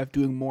coaching staff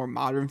doing more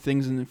modern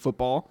things in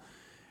football.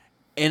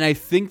 And I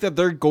think that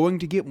they're going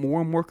to get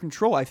more and more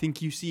control. I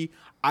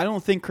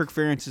don't think Kirk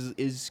Ferentz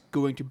is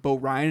going to Bo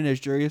Ryan, as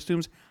Jerry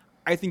assumes.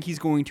 I think he's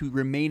going to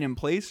remain in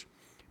place,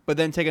 but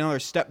then take another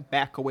step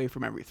back away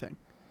from everything.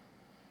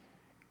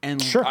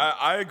 And sure.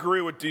 I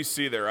agree with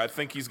DC there. I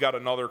think he's got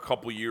another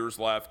couple years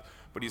left,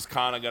 but he's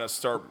kind of going to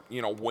start,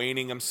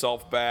 waning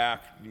himself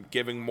back,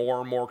 giving more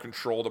and more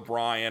control to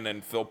Brian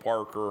and Phil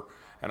Parker.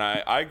 And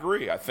I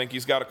agree. I think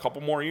he's got a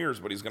couple more years,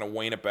 but he's going to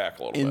wane it back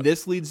a little bit. And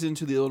this leads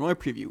into the Illinois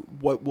preview.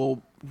 What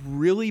will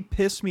really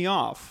piss me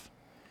off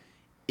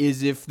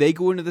is if they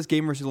go into this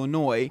game versus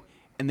Illinois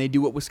and they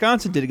do what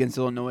Wisconsin did against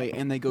Illinois,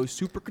 and they go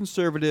super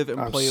conservative and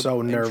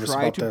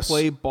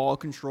play ball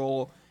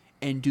control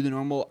and do the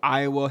normal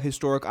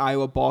historic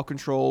Iowa ball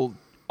control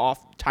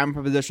off time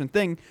of possession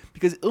thing,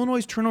 because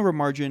Illinois' turnover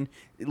margin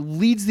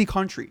leads the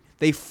country.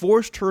 They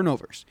force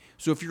turnovers.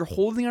 So if you're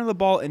holding onto the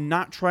ball and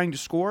not trying to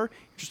score,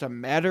 it's just a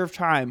matter of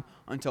time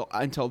until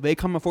they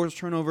come and force a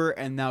turnover,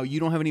 and now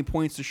you don't have any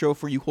points to show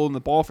for you holding the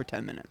ball for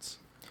 10 minutes.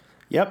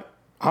 Yep,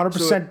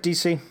 100%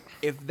 DC.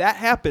 If that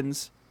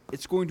happens,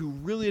 it's going to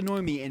really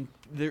annoy me, and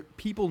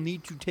people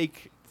need to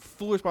take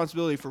full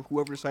responsibility for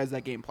whoever decides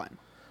that game plan.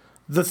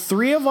 The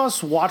three of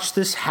us watched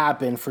this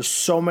happen for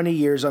so many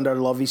years under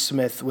Lovie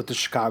Smith with the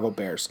Chicago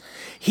Bears.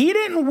 He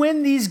didn't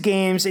win these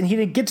games and he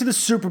didn't get to the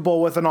Super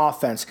Bowl with an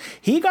offense.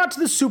 He got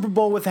to the Super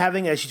Bowl with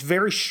having a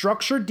very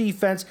structured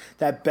defense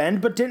that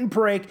bend but didn't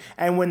break,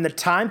 and when the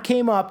time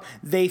came up,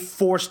 they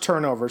forced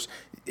turnovers.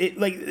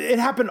 It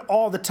happened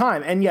all the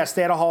time. And yes,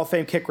 they had a Hall of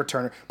Fame kick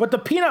returner. But the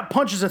peanut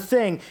punch is a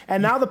thing,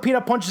 and now the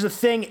peanut punch is a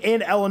thing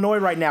in Illinois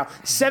right now.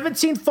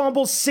 17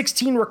 fumbles,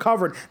 16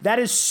 recovered. That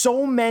is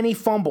so many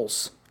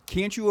fumbles.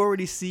 Can't you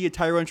already see a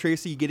Tyrone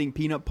Tracy getting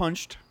peanut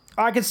punched?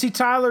 I can see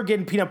Tyler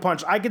getting peanut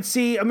punched. I can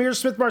see Amir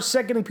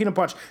Smith-Marset getting peanut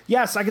punched.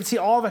 Yes, I can see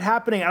all of it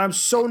happening, and I'm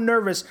so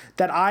nervous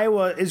that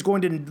Iowa is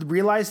going to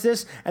realize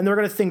this, and they're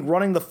going to think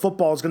running the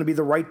football is going to be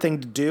the right thing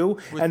to do,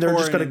 and they're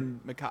just going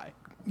to Mackay.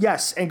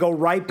 Yes, and go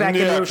right back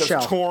into their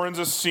shell. Torrens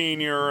a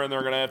senior, and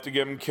they're going to have to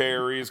give him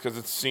carries because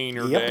it's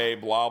senior day,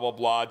 blah, blah,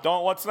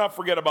 blah. Let's not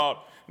forget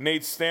about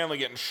Nate Stanley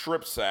getting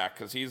strip sacked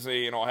because he's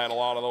had a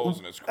lot of those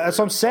in his career. That's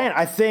what I'm saying.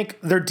 I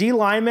think their D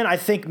lineman,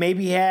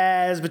 maybe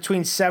has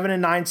between 7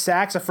 and 9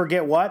 sacks. I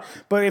forget what.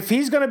 But if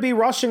he's going to be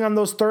rushing on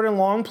those 3rd and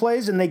long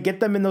plays and they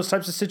get them in those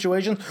types of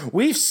situations,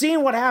 we've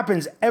seen what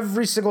happens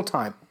every single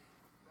time.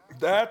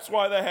 That's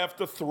why they have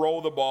to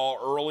throw the ball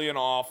early and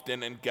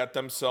often and get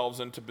themselves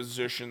into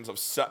positions of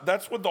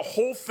that's what the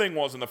whole thing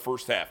was in the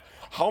first half.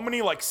 How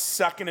many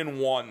 2nd and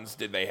 1s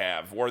did they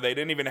have where they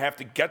didn't even have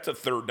to get to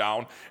 3rd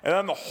down, and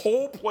then the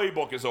whole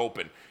playbook is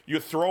open. You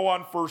throw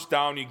on 1st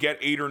down, you get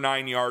 8 or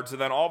 9 yards, and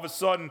then all of a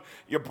sudden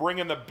you bring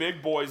in the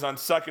big boys on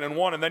 2nd and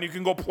 1, and then you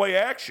can go play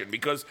action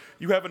because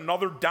you have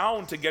another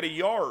down to get a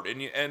yard.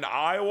 And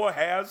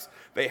Iowa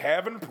they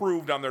have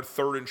improved on their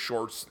 3rd and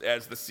shorts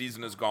as the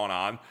season has gone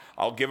on.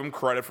 I'll give them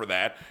credit for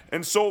that.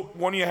 And so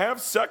when you have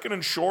 2nd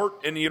and short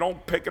and you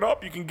don't pick it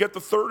up, you can get the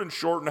 3rd and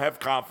short and have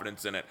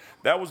confidence in it.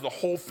 That was the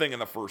whole thing in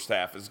the first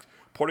half, is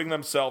putting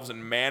themselves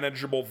in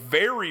manageable,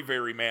 very,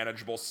 very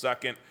manageable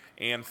 2nd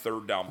and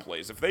 3rd down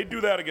plays. If they do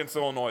that against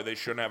Illinois, they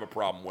shouldn't have a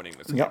problem winning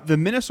this game. The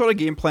Minnesota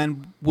game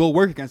plan will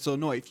work against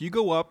Illinois. If you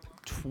go up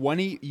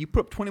 20, you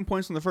put up 20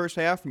 points in the first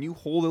half and you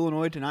hold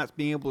Illinois to not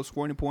being able to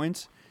score any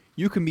points,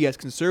 you can be as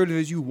conservative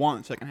as you want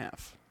in the second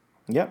half.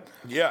 Yep.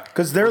 Yeah.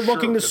 Because they're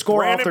looking to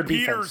score off their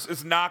defense. Brandon Peters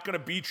is not going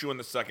to beat you in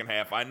the second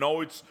half. I know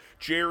it's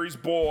Jerry's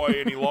boy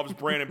and he loves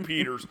Brandon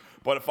Peters,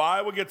 but if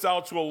Iowa gets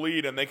out to a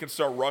lead and they can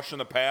start rushing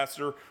the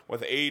passer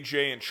with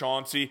AJ and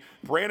Chauncey,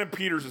 Brandon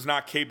Peters is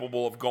not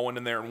capable of going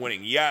in there and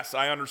winning. Yes,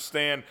 I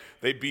understand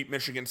they beat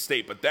Michigan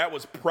State, but that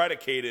was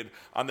predicated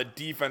on the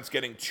defense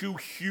getting 2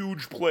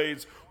 huge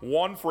plays,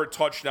 one for a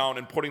touchdown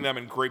and putting them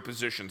in great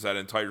positions that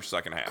entire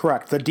second half.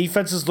 Correct. The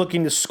defense is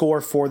looking to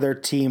score for their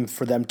team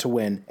for them to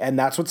win, and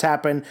that's what's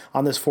happened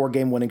on this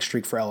 4-game winning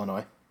streak for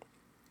Illinois.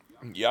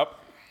 Yep.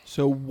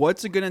 So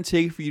what's it going to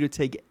take for you to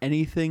take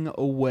anything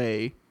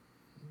away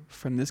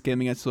from this game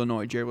against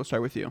Illinois? Jerry, we'll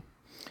start with you.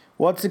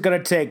 What's it going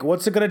to take?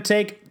 What's it going to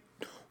take?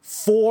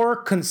 4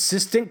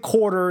 consistent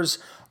quarters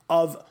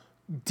of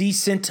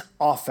decent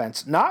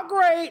offense. Not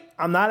great.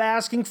 I'm not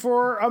asking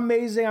for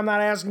amazing. I'm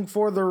not asking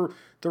for the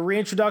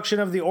reintroduction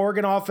of the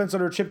Oregon offense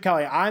under Chip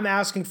Kelly. I'm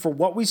asking for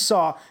what we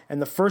saw in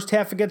the first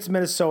half against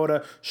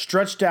Minnesota,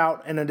 stretched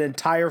out in an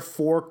entire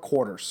 4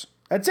 quarters.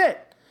 That's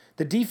it.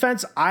 The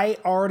defense, I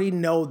already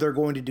know they're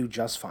going to do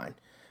just fine.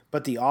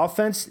 But the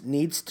offense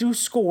needs to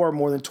score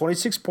more than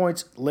 26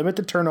 points, limit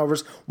the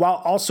turnovers,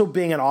 while also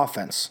being an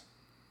offense.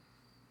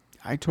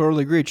 I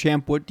totally agree.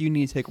 Champ, what do you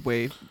need to take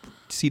away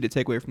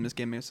from this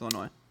game against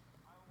Illinois?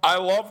 I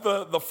love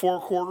the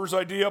 4 quarters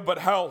idea, but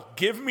hell,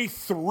 give me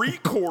 3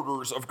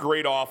 quarters of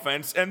great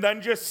offense and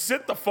then just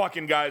sit the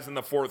fucking guys in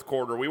the 4th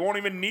quarter. We won't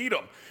even need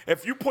them.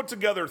 If you put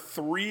together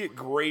 3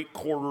 great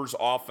quarters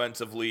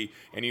offensively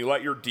and you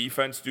let your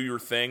defense do your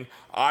thing,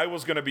 I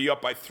was going to be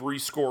up by 3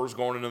 scores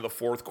going into the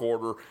 4th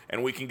quarter,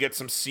 and we can get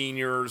some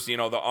seniors,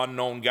 the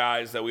unknown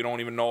guys that we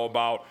don't even know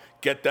about,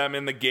 get them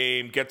in the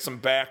game, get some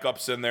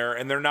backups in there,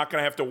 and they're not going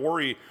to have to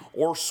worry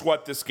or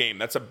sweat this game.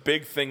 That's a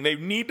big thing. They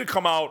need to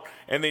come out,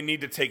 and they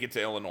need to take it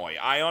to Illinois.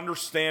 I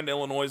understand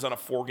Illinois is on a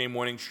 4-game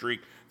winning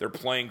streak. They're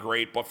playing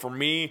great. But for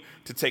me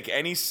to take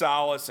any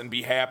solace and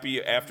be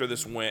happy after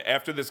this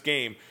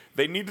game,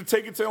 they need to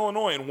take it to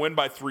Illinois and win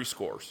by 3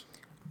 scores.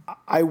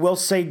 I will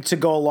say, to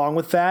go along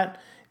with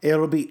that,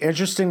 it'll be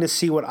interesting to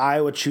see what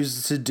Iowa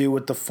chooses to do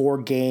with the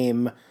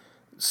 4-game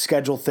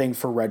schedule thing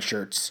for red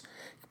shirts.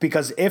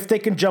 Because if they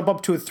can jump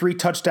up to a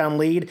 3-touchdown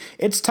lead,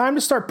 it's time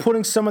to start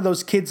putting some of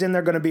those kids in.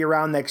 They're going to be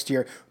around next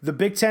year. The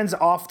Big Ten's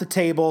off the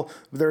table.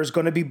 There's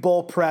going to be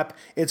bowl prep.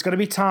 It's going to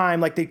be time,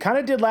 like they kind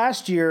of did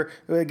last year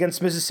against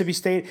Mississippi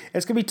State.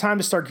 It's going to be time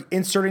to start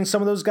inserting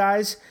some of those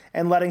guys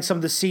and letting some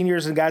of the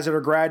seniors and guys that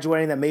are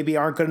graduating that maybe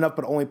aren't good enough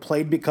but only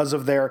played because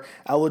of their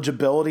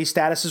eligibility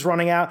status is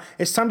running out.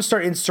 It's time to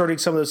start inserting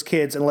some of those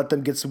kids and let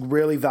them get some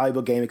really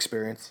valuable game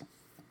experience.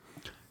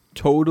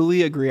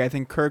 Totally agree. I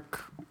think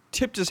Kirk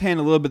tipped his hand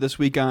a little bit this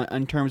week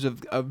in terms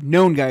of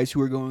known guys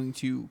who are going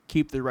to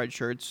keep their red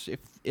shirts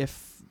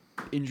if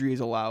injuries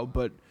allow.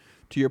 But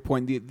to your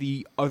point,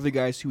 the other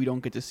guys who we don't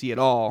get to see at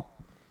all,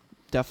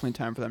 definitely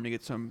time for them to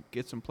get some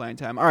playing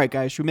time. All right,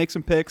 guys, should we make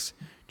some picks?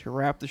 to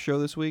wrap the show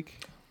this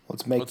week?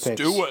 Let's make Let's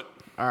picks. do it.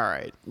 All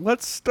right.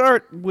 Let's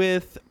start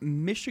with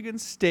Michigan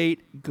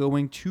State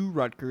going to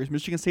Rutgers.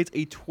 Michigan State's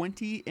a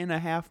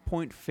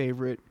 20.5-point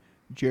favorite.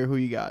 Jer, who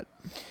you got?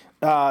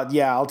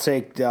 Yeah, I'll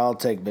take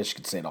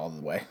Michigan State all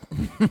the way.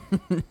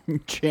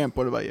 Champ,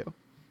 what about you?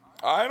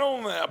 I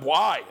don't.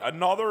 Why?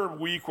 Another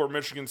week where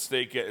Michigan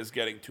State is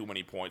getting too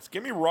many points.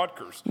 Give me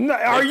Rutgers. No,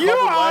 are you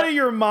out of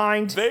your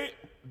mind?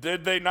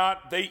 They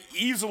not? They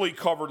easily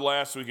covered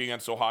last week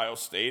against Ohio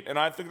State, and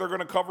I think they're going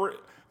to cover it.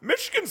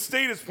 Michigan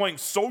State is playing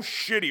so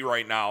shitty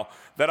right now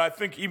that I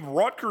think even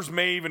Rutgers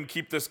may even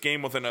keep this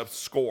game within a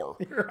score.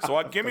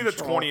 So give me the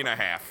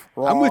 20.5.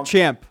 I'm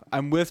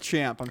with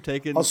Champ. I'm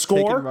taking A score?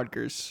 taking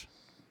Rutgers.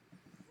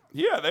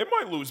 Yeah, they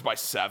might lose by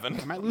 7.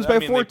 I might lose by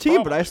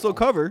 14, but I still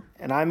cover.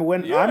 And I might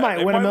win They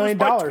 $1 million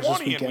lose by this 20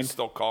 and we weekend.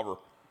 still cover.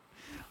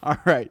 All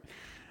right.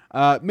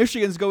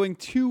 Michigan's going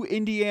to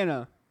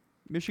Indiana.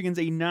 Michigan's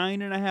a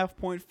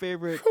 9.5-point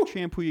favorite.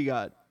 Champ, who you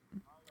got?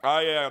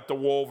 I at the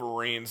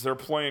Wolverines. They're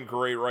playing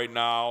great right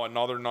now.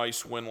 Another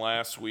nice win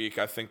last week.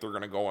 I think they're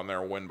going to go in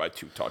there and win by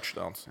 2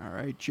 touchdowns. All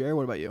right, Jer,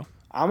 what about you?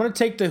 I'm going to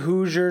take the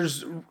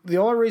Hoosiers. The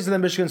only reason that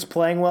Michigan's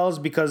playing well is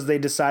because they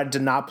decided to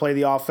not play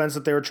the offense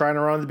that they were trying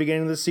to run at the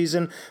beginning of the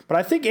season. But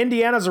I think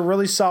Indiana's a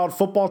really solid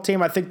football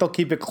team. I think they'll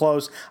keep it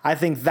close. I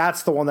think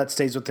that's the one that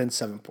stays within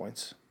 7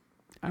 points.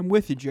 I'm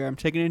with you, Jer. I'm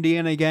taking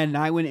Indiana again.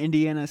 I win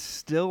Indiana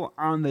still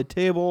on the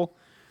table.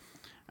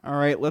 All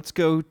right, let's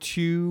go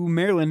to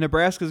Maryland.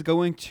 Nebraska's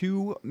going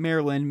to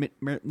Maryland.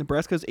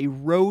 Nebraska's a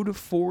road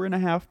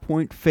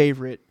 4.5-point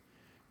favorite.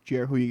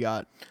 Jer, who you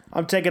got?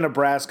 I'm taking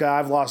Nebraska.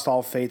 I've lost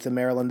all faith in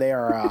Maryland. They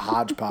are a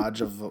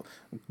hodgepodge of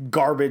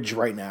garbage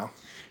right now.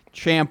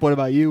 Champ, what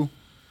about you?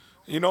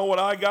 You know what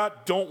I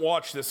got? Don't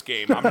watch this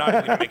game. I'm not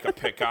even going to make a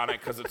pick on it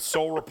because it's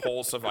so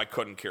repulsive. I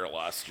couldn't care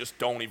less. Just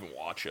don't even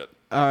watch it.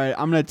 All right,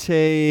 I'm going to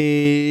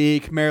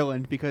take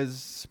Maryland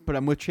but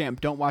I'm with Champ.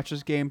 Don't watch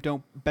this game.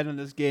 Don't bet on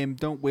this game.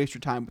 Don't waste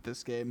your time with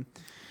this game.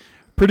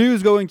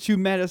 Purdue's going to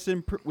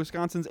Madison.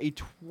 Wisconsin's a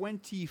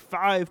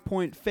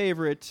 25-point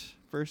favorite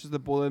versus the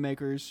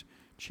Boilermakers.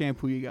 Champ,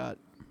 who you got?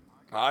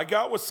 I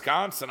got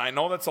Wisconsin. I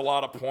know that's a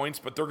lot of points,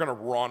 but they're going to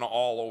run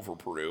all over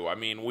Purdue. I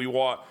mean, we've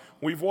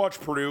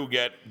watched Purdue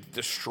get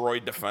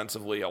destroyed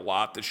defensively a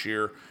lot this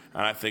year,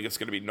 and I think it's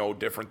going to be no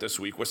different this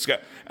week.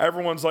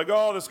 Everyone's like,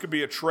 oh, this could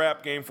be a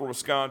trap game for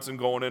Wisconsin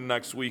going in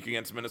next week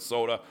against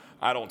Minnesota.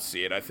 I don't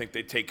see it. I think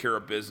they take care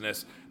of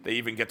business. They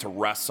even get to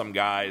rest some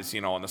guys,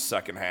 in the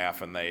second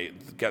half, and they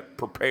get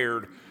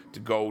prepared to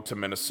go to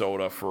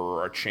Minnesota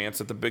for a chance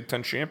at the Big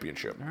Ten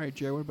championship. All right,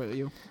 Jay, what about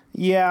you?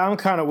 Yeah, I'm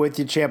kind of with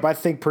you, Champ. I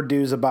think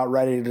Purdue's about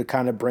ready to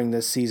kind of bring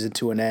this season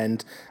to an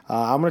end.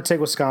 I'm going to take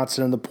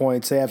Wisconsin in the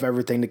points. They have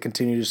everything to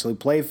continuously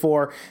play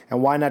for,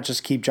 and why not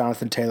just keep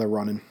Jonathan Taylor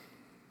running?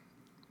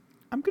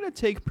 I'm going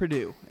to take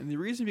Purdue, and the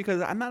reason because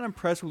I'm not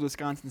impressed with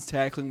Wisconsin's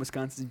tackling,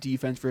 Wisconsin's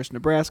defense versus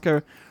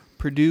Nebraska.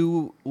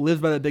 Purdue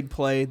lives by the big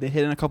play. They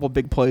hit in a couple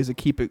big plays to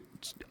keep it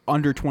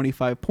under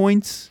 25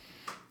 points.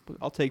 But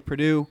I'll take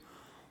Purdue.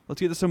 Let's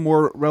get to some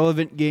more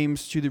relevant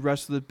games to the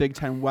rest of the Big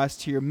Ten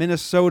West here.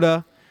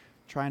 Minnesota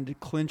trying to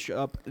clinch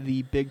up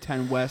the Big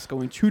Ten West,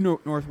 going to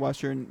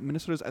Northwestern.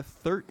 Minnesota's a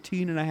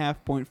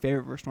 13.5-point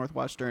favorite versus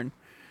Northwestern.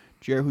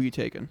 Jer, who you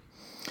taking?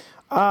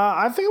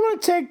 I think I'm going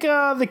to take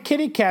the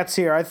Kitty Cats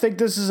here. I think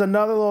this is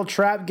another little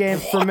trap game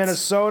for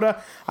Minnesota.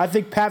 I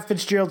think Pat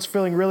Fitzgerald's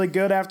feeling really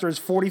good after his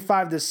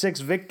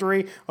 45-6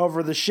 victory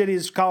over the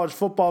shittiest college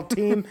football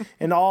team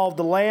in all of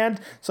the land.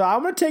 So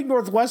I'm going to take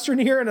Northwestern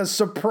here in a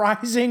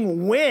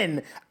surprising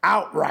win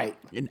outright.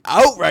 An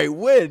outright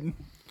win?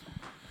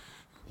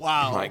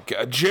 Wow. My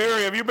God.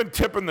 Jerry, have you been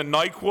tipping the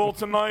NyQuil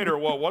tonight or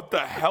what? What the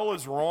hell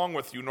is wrong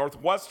with you?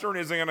 Northwestern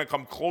isn't going to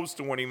come close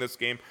to winning this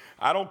game.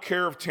 I don't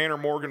care if Tanner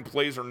Morgan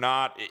plays or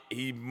not.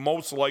 He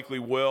most likely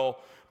will.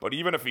 But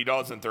even if he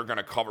doesn't, they're going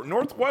to cover.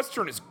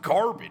 Northwestern is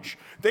garbage.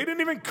 They didn't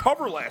even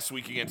cover last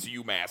week against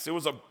UMass. It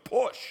was a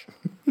push.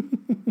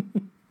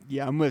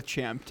 Yeah, I'm with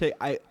Champ.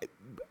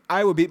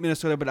 I would beat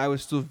Minnesota, but I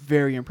was still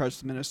very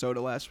impressed with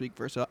Minnesota last week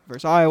versus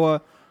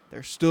Iowa.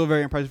 They're still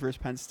very impressed versus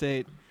Penn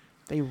State.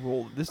 They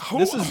rolled. This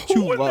is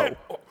too low.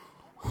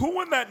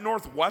 Who in that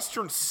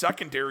Northwestern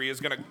secondary is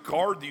going to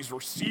guard these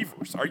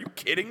receivers? Are you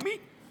kidding me?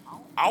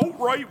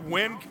 Outright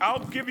win?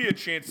 I'll give you a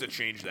chance to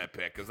change that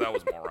pick because that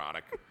was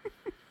moronic.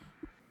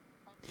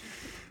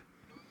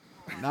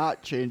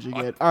 Not changing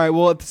it. All right,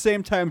 well, at the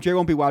same time, Jerry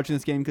won't be watching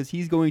this game because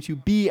he's going to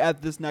be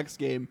at this next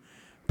game.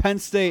 Penn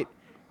State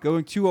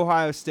going to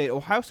Ohio State.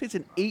 Ohio State's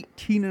an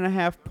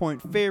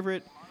 18.5-point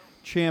favorite.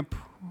 Champ,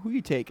 who are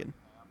you taking?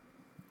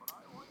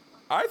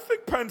 I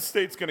think Penn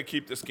State's going to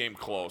keep this game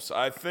close.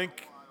 I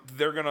think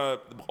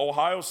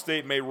Ohio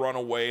State may run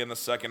away in the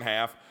second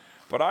half,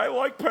 but I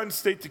like Penn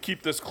State to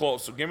keep this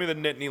close. So give me the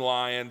Nittany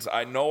Lions.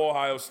 I know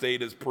Ohio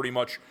State is pretty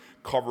much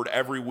covered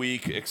every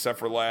week except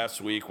for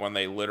last week when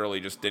they literally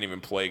just didn't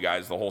even play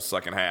guys the whole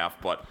second half.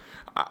 But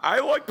I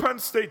like Penn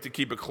State to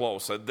keep it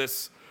close.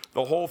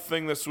 the whole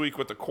thing this week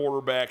with the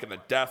quarterback and the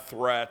death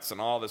threats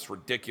and all this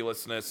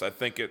ridiculousness, I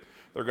think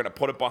they're going to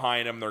put it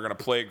behind them. They're going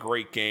to play a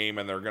great game,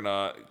 and they're going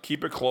to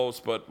keep it close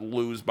but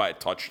lose by a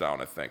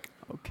touchdown, I think.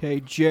 Okay,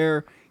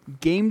 Jer,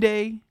 game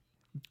day,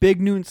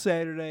 big noon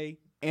Saturday,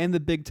 and the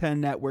Big Ten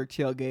Network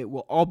tailgate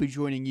will all be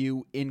joining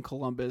you in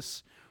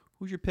Columbus.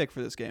 Who's your pick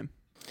for this game?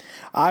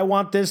 I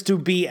want this to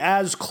be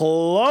as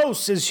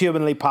close as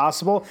humanly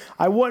possible.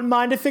 I wouldn't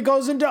mind if it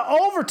goes into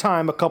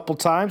overtime a couple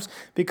times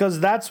because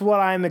that's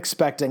what I'm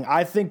expecting.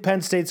 I think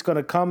Penn State's going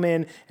to come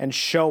in and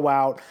show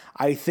out.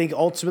 I think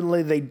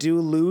ultimately they do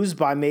lose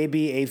by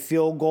maybe a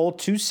field goal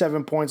to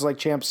 7 points like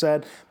Champ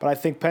said, but I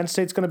think Penn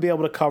State's going to be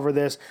able to cover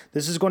this.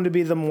 This is going to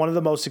be one of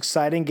the most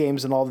exciting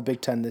games in all the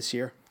Big Ten this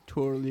year.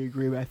 Totally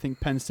agree. I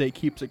think Penn State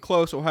keeps it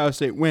close. Ohio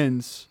State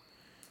wins.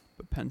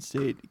 But Penn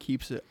State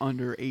keeps it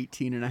under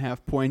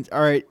 18.5 points.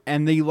 All right,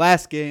 and the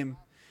last game,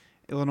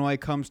 Illinois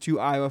comes to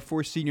Iowa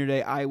for Senior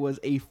Day.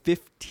 Iowa's a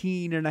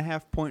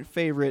 15.5-point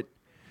favorite.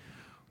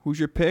 Who's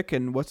your pick,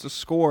 and what's the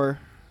score?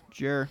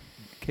 Jer,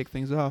 kick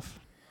things off.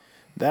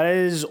 That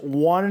is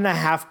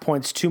 1.5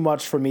 points too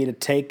much for me to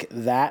take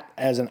that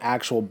as an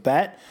actual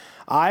bet.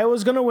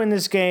 Iowa's going to win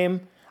this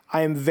game.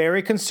 I am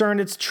very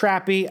concerned it's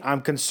trappy. I'm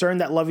concerned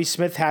that Lovie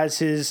Smith has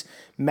his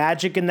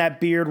magic in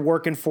that beard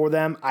working for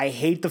them. I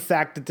hate the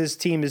fact that this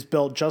team is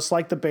built just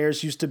like the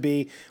Bears used to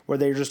be, where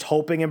they're just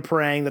hoping and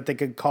praying that they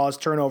could cause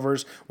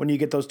turnovers when you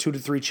get those 2 to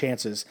 3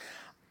 chances.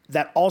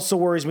 That also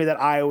worries me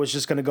that Iowa is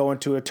just going to go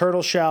into a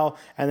turtle shell,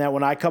 and that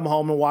when I come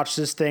home and watch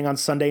this thing on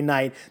Sunday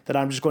night, that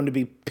I'm just going to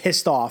be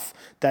pissed off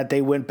that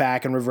they went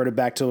back and reverted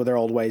back to their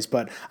old ways.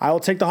 But I will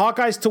take the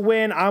Hawkeyes to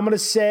win. I'm going to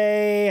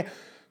say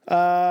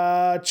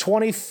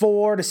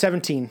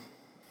 24-17.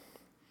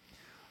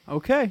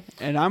 Okay,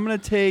 and I'm going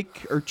to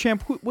take, or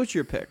Champ, what's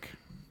your pick?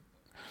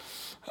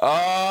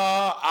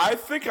 I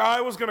think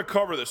Iowa's going to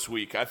cover this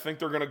week. I think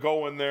they're going to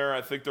go in there.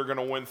 I think they're going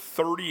to win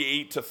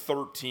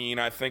 38-13.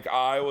 I think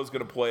Iowa's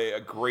going to play a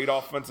great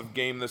offensive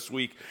game this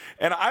week.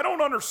 And I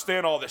don't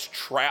understand all this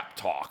trap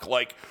talk.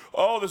 Like,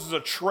 oh, this is a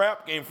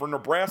trap game for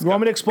Nebraska. You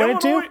want me to explain it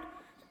to you?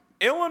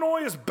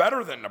 Illinois is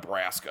better than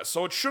Nebraska,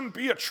 so it shouldn't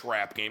be a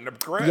trap game.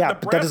 Yeah,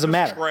 but that doesn't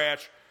matter.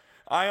 Trash.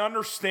 I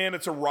understand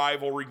it's a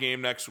rivalry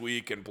game next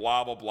week and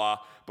blah, blah, blah,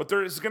 but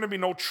there is going to be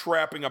no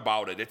trapping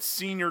about it. It's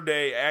Senior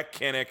Day at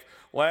Kinnick,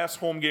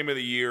 last home game of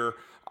the year.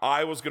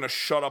 Iowa's going to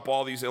shut up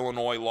all these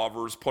Illinois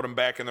lovers, put them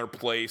back in their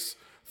place.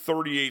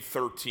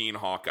 38-13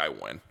 Hawkeye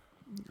win.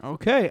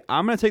 Okay,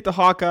 I'm going to take the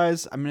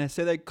Hawkeyes. I'm going to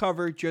say they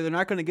cover. Joe, they're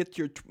not going to get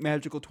to your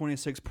magical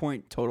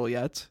 26-point total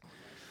yet.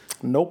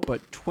 Nope.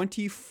 But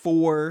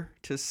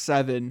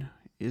 24-7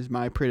 is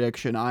my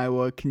prediction.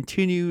 Iowa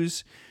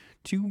continues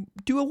to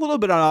do a little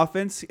bit on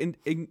offense and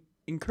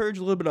encourage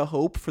a little bit of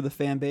hope for the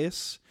fan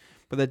base,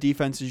 but that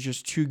defense is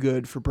just too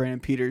good for Brandon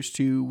Peters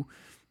to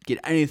get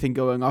anything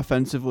going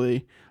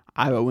offensively.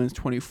 Iowa wins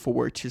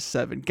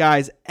 24-7.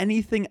 Guys,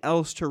 anything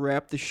else to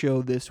wrap the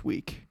show this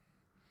week?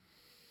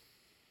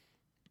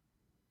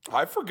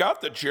 I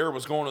forgot that Jared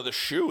was going to the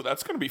shoe.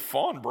 That's going to be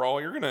fun, bro.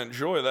 You're going to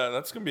enjoy that.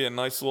 That's going to be a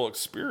nice little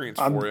experience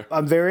for you.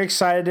 I'm very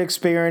excited to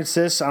experience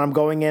this. I'm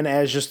going in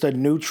as just a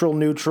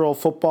neutral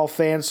football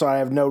fan, so I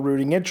have no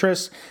rooting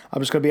interest.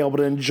 I'm just going to be able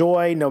to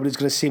enjoy. Nobody's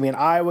going to see me in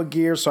Iowa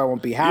gear, so I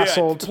won't be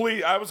hassled. Yeah,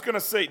 please. I was going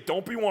to say,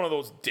 don't be one of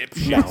those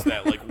dipshits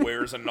that like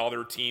wears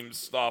another team's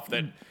stuff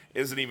that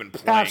isn't even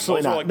playing.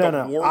 Absolutely Those not. are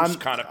like the worst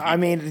kind of people. I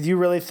mean, do you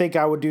really think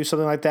I would do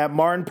something like that?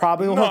 Martin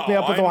probably will hook me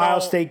up with Ohio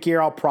State gear.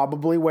 I'll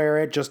probably wear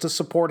it just to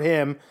support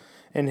him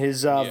in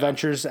his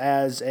ventures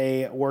as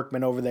a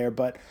workman over there.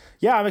 But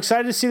yeah, I'm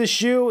excited to see the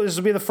shoe. This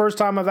will be the first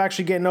time I've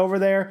actually getting over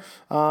there.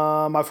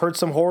 I've heard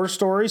some horror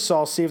stories, so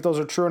I'll see if those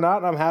are true or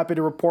not. I'm happy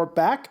to report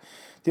back.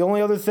 The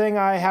only other thing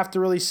I have to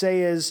really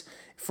say is,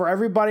 for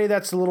everybody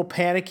that's a little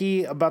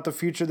panicky about the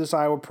future of this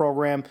Iowa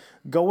program,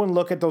 go and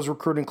look at those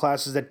recruiting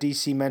classes that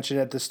DC mentioned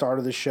at the start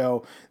of the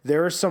show.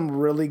 There is some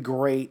really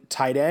great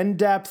tight end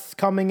depth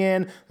coming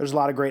in. There's a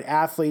lot of great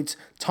athletes,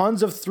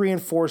 tons of 3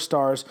 and 4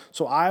 stars.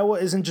 So Iowa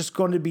isn't just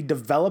going to be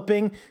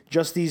developing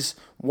just these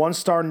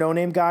 1-star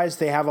no-name guys.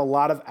 They have a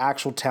lot of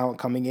actual talent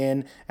coming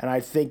in. And I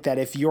think that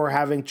if you're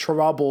having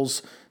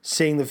troubles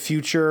seeing the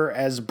future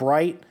as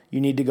bright, you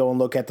need to go and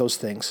look at those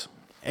things.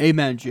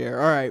 Amen,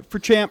 Jer. All right, for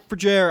Champ, for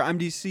Jer, I'm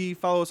DC.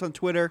 Follow us on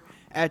Twitter,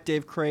 at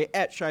Dave Cray,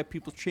 at Shy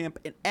People's Champ,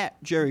 and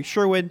at Jerry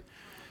Sherwood.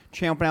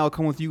 Champ and I will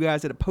come with you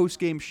guys at a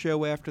post-game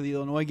show after the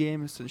Illinois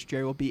game, since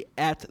Jerry will be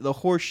at the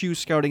Horseshoe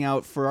scouting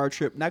out for our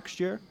trip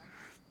next year,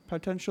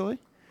 potentially.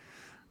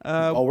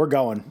 We're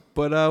going.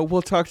 But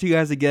we'll talk to you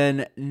guys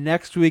again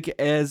next week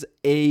as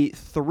a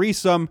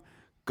threesome.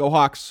 Go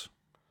Hawks.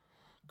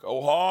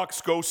 Go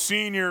Hawks. Go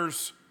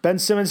Seniors. Ben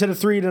Simmons hit a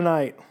 3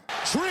 tonight.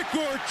 Trick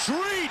or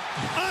treat,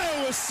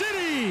 Iowa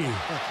City.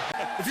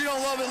 If you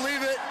don't love it,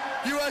 leave it.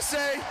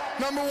 USA,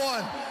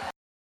 #1.